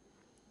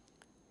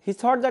 He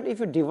thought that if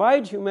you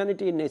divide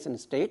humanity in nation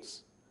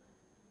states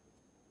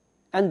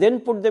and then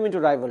put them into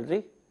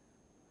rivalry,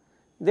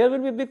 there will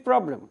be a big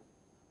problem.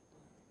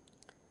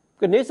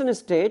 Because nation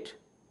state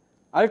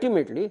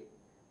ultimately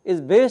is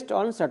based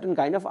on certain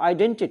kind of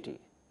identity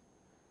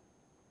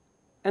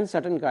and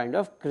certain kind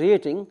of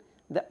creating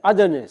the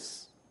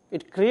otherness.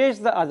 It creates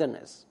the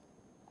otherness.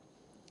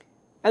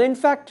 And in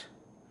fact,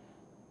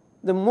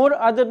 the more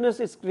otherness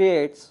it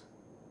creates,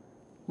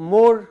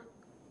 more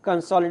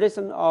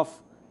consolidation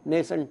of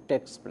nation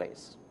takes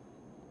place.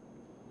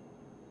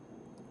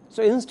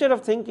 So instead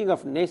of thinking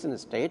of nation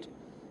state,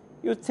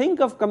 you think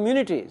of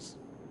communities.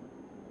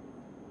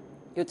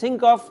 You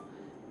think of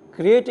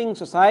creating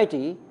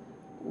society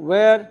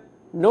where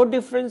no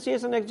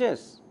differentiation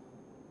exists.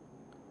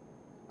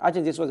 I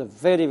think this was a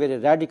very, very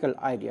radical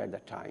idea at the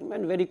time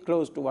and very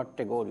close to what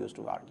Tagore used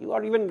to argue,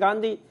 or even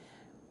Gandhi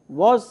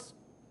was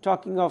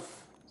talking of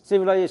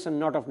civilization,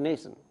 not of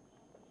nation.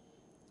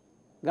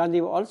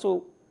 Gandhi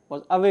also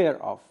was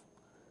aware of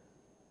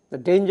the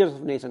dangers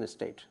of nation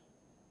state.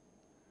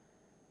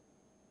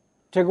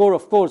 Tagore,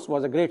 of course,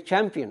 was a great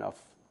champion of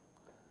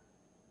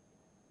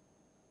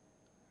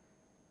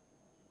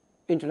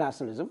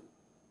internationalism,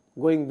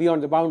 going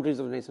beyond the boundaries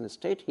of the nation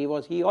state. He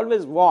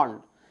always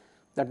warned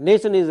that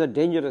nation is a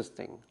dangerous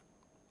thing,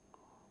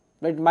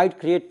 that it might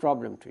create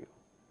problem to you.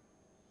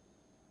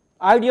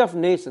 Idea of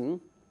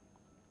nation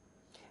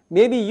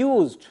may be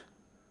used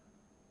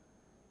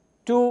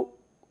to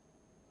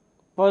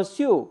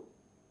pursue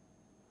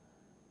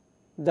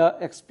the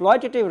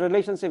exploitative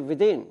relationship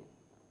within.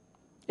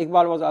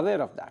 Iqbal was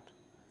aware of that.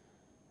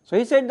 So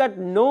he said that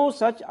no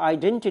such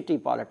identity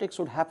politics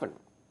should happen.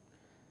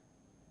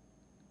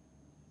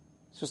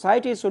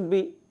 Society should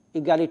be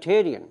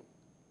egalitarian.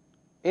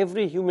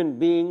 Every human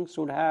being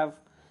should have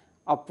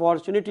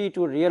opportunity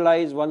to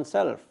realize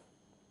oneself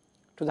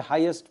to the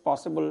highest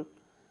possible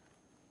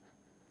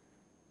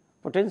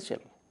potential.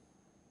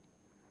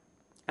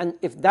 And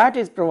if that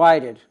is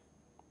provided,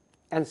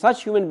 and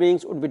such human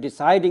beings would be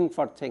deciding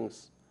for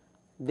things,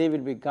 they will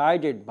be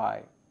guided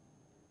by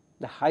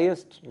the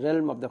highest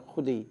realm of the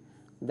khudi,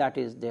 that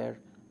is their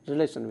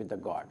relation with the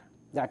God,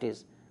 that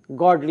is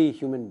godly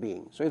human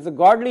being. So if the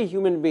godly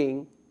human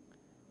being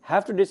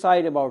have to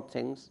decide about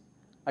things,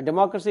 a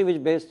democracy which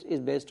is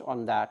based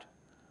on that,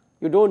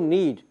 you don't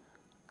need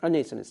a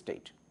nation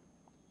state.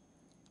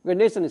 A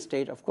nation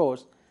state, of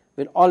course,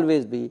 will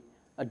always be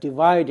a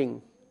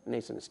dividing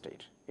nation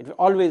state. It will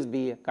always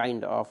be a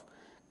kind of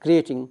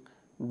creating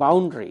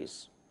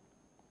boundaries.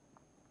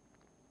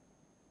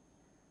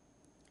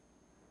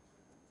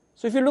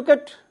 So if you look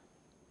at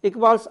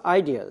Iqbal's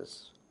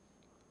ideas,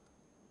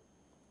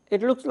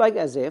 it looks like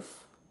as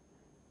if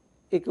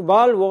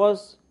Iqbal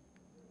was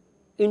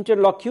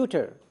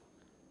interlocutor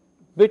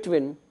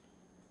between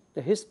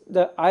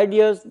the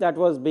ideas that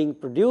was being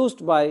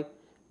produced by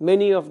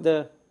many of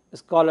the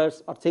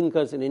scholars or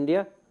thinkers in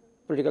India,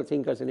 political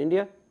thinkers in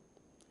India,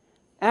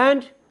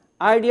 and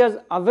ideas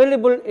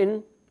available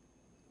in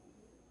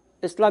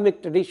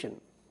Islamic tradition,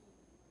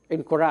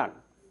 in Quran.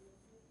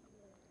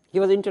 He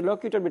was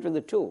interlocutor between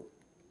the two.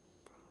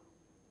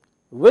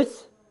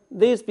 With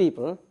these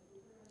people,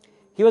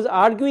 he was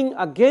arguing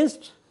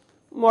against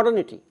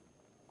modernity,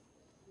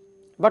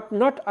 but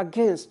not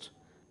against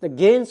the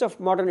gains of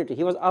modernity.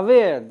 He was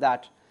aware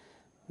that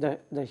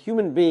the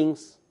human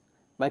beings,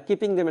 by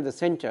keeping them at the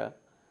center,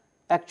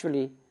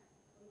 actually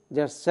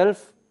their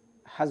self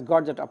has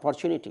got that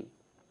opportunity.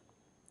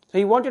 So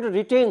he wanted to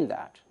retain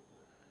that,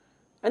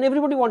 and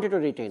everybody wanted to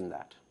retain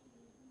that.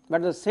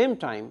 But at the same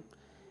time,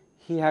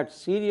 he had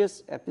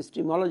serious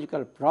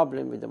epistemological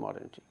problem with the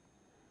modernity,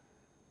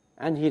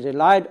 and he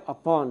relied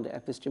upon the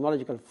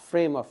epistemological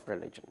frame of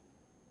religion.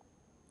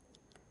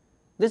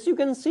 This you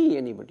can see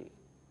anybody.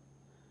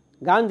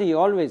 Gandhi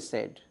always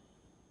said,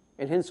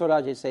 in Hind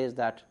Swaraj he says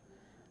that,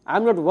 I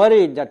am not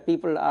worried that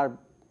people are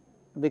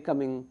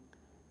becoming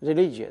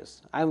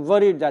religious, I am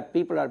worried that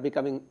people are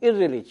becoming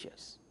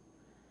irreligious.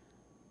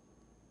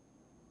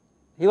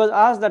 He was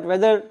asked that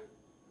whether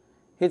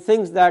he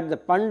thinks that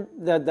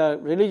the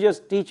religious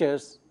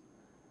teachers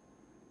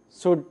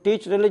should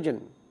teach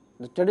religion,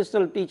 the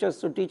traditional teachers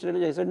should teach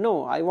religion. He said,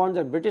 no, I want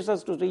the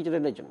Britishers to teach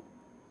religion.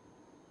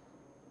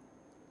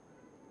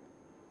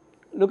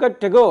 Look at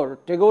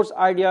Tagore's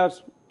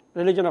ideas,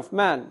 religion of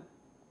man.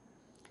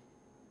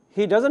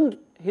 He doesn't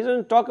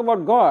talk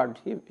about God.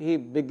 He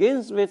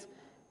begins with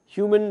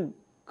human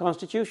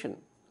constitution,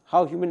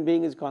 how human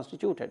being is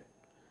constituted,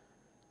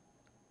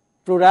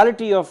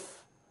 plurality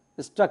of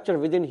the structure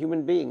within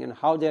human being and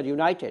how they are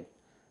united,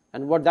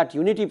 and what that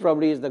unity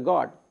probably is the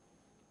God.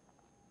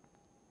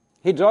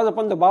 He draws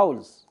upon the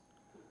bowels.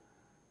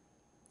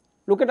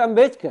 Look at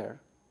Ambedkar.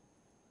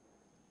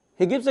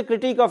 He gives a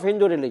critique of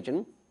Hindu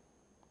religion,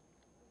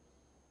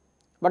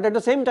 but at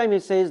the same time he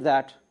says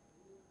that,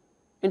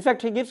 in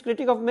fact, he gives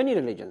critique of many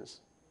religions,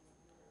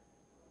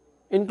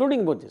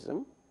 including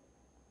Buddhism,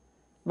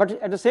 but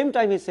at the same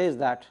time he says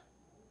that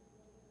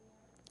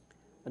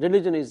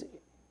religion is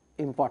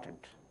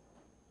important,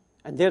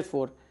 and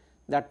therefore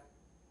that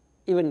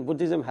even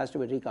Buddhism has to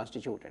be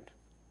reconstituted.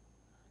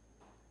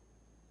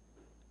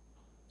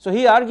 So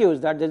he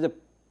argues that there is a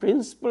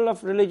principle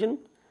of religion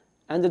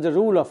and there is a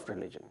rule of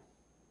religion,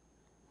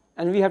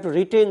 and we have to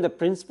retain the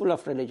principle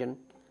of religion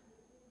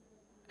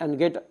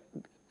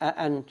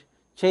and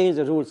change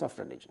the rules of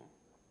religion,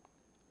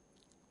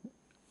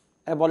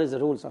 abolish the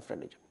rules of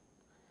religion.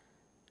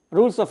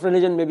 Rules of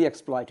religion may be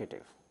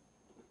exploitative.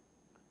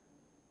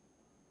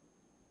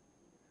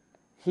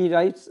 He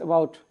writes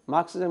about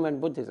Marxism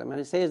and Buddhism, and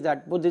he says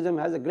that Buddhism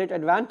has a great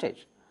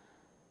advantage.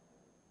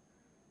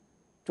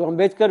 To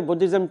Ambedkar,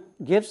 Buddhism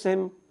gives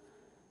him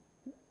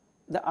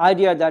the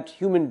idea that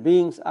human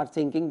beings are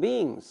thinking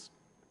beings,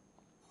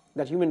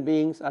 that human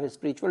beings are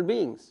spiritual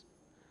beings.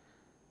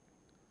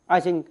 I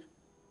think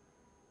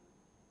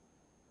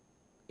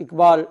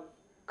Iqbal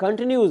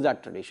continues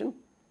that tradition,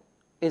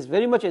 is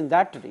very much in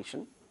that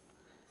tradition,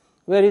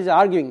 where he is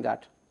arguing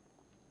that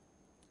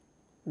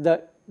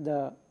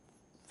the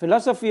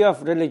philosophy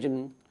of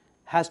religion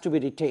has to be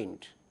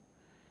retained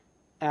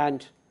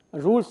and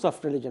rules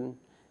of religion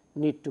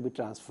need to be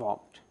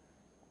transformed.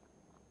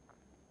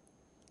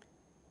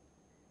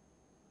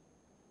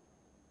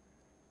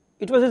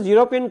 It was his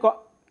European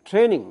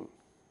training,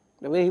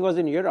 the way he was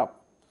in Europe,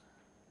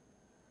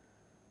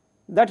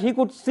 that he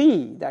could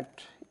see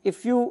that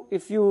if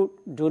you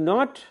do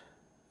not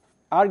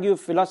argue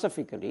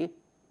philosophically,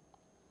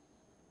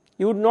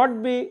 you would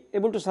not be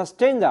able to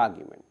sustain the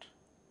argument.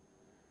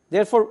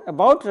 Therefore,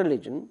 about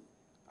religion,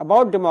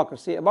 about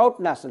democracy, about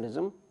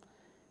nationalism,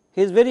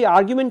 he is very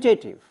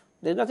argumentative.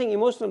 There is nothing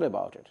emotional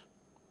about it.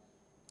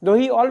 Though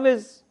he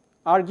always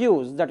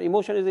argues that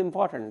emotion is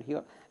important.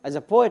 As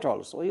a poet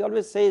also, he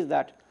always says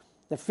that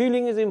the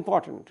feeling is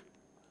important.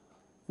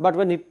 But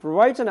when he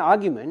provides an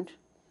argument,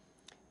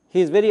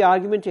 he is very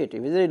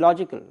argumentative, he is very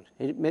logical,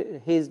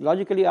 he is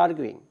logically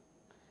arguing.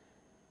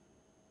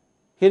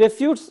 He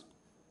refutes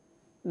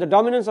the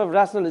dominance of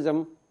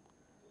rationalism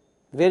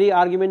very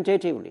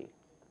argumentatively,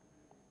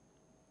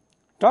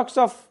 talks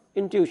of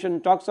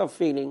intuition, talks of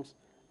feelings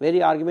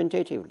very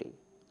argumentatively.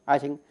 I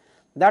think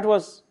that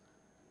was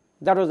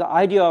the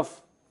idea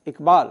of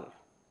Iqbal,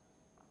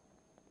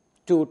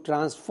 to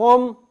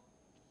transform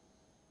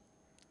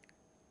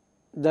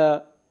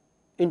the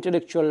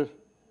intellectual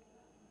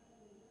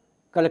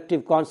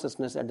collective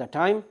consciousness at the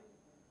time,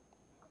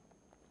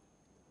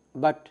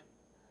 but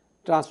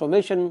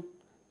transformation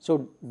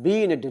should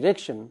be in a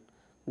direction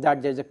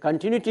that there is a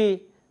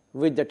continuity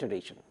with the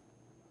tradition.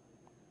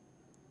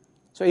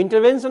 So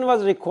intervention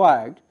was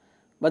required,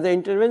 but the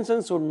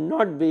intervention should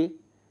not be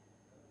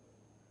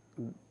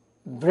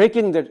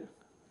breaking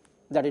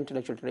that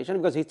intellectual tradition,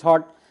 because he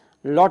thought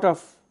lot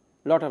of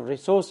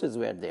resources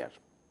were there,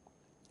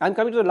 I am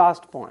coming to the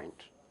last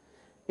point.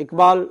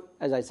 Iqbal,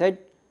 as I said,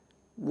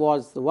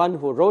 was the one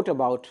who wrote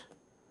about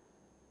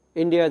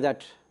India,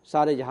 that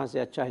Sare Jahan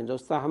se acha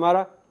Hindustan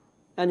hamara,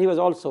 and he was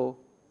also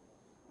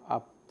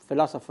a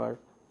philosopher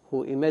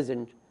who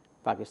imagined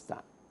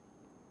Pakistan.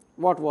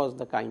 What was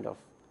the kind of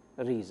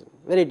reason?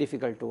 Very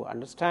difficult to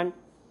understand.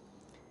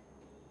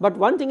 But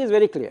one thing is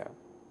very clear,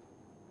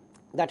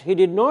 that he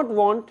did not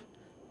want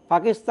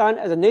Pakistan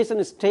as a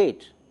nation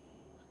state.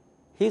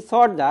 He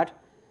thought that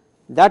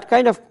that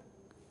kind of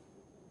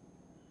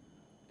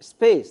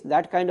space,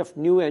 that kind of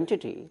new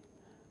entity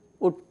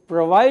would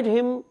provide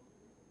him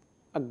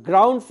a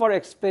ground for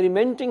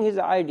experimenting his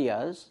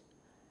ideas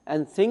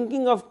and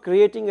thinking of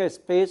creating a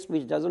space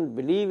which does not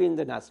believe in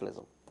the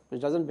nationalism, which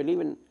does not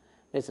believe in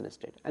nation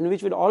state, and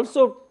which will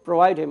also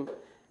provide him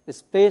a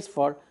space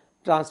for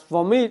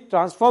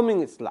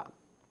transforming Islam.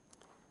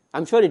 I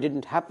am sure it did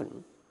not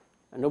happen,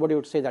 and nobody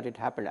would say that it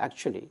happened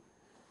actually,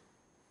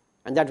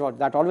 and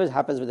that always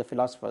happens with the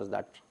philosophers,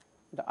 that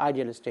the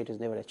ideal state is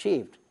never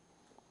achieved.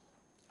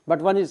 But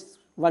one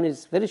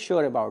is very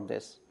sure about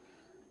this,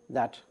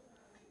 that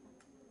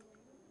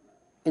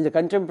in the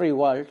contemporary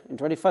world, in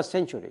 21st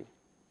century,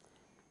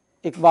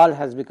 Iqbal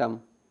has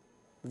become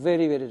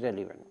very, very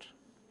relevant.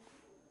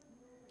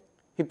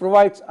 He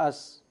provides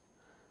us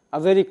a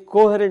very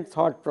coherent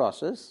thought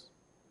process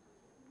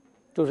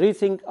to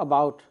rethink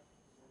about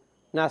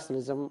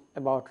nationalism,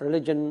 about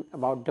religion,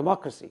 about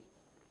democracy.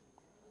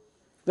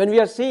 When we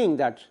are seeing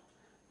that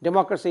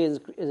democracy is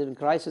in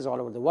crisis all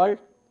over the world,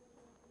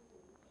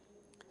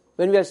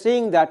 when we are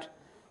seeing that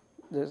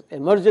the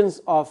emergence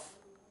of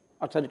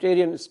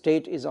authoritarian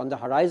state is on the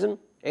horizon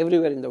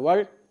everywhere in the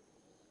world,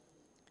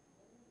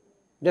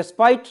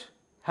 despite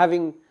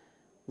having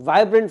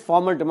vibrant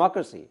formal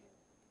democracy,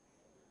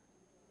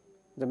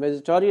 the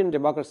majoritarian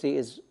democracy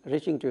is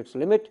reaching to its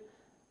limit,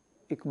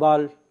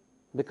 Iqbal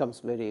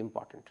becomes very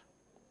important.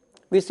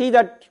 We see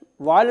that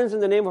violence in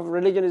the name of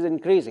religion is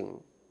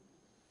increasing,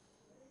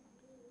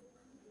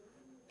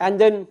 and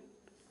then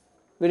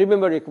we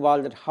remember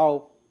Iqbal, that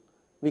how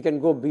we can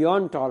go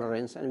beyond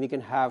tolerance and we can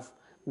have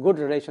good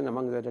relation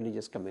among the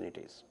religious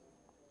communities.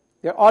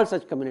 They are all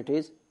such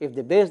communities, if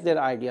they base their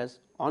ideas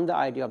on the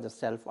idea of the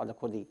self or the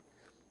khudi,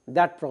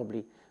 that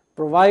probably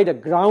provide a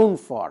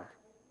ground for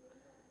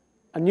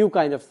a new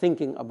kind of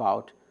thinking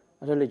about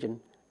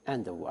religion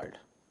and the world.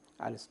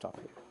 I will stop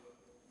here.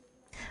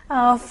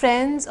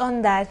 Friends,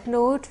 on that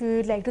note, we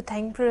would like to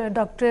thank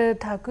Dr.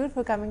 Thakur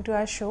for coming to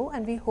our show,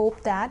 and we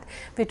hope that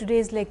with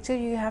today's lecture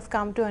you have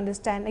come to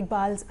understand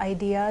Iqbal's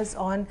ideas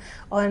on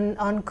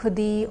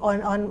khudi,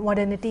 on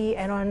modernity,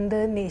 and on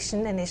the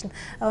nation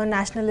and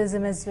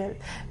nationalism as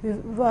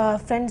well.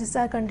 Friends, this is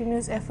our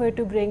continuous effort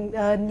to bring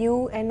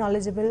new and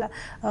knowledgeable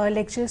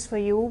lectures for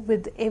you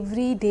with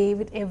every day,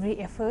 with every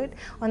effort.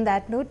 On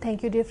that note,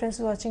 thank you dear friends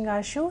for watching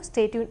our show.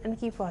 Stay tuned and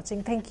keep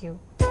watching. Thank you.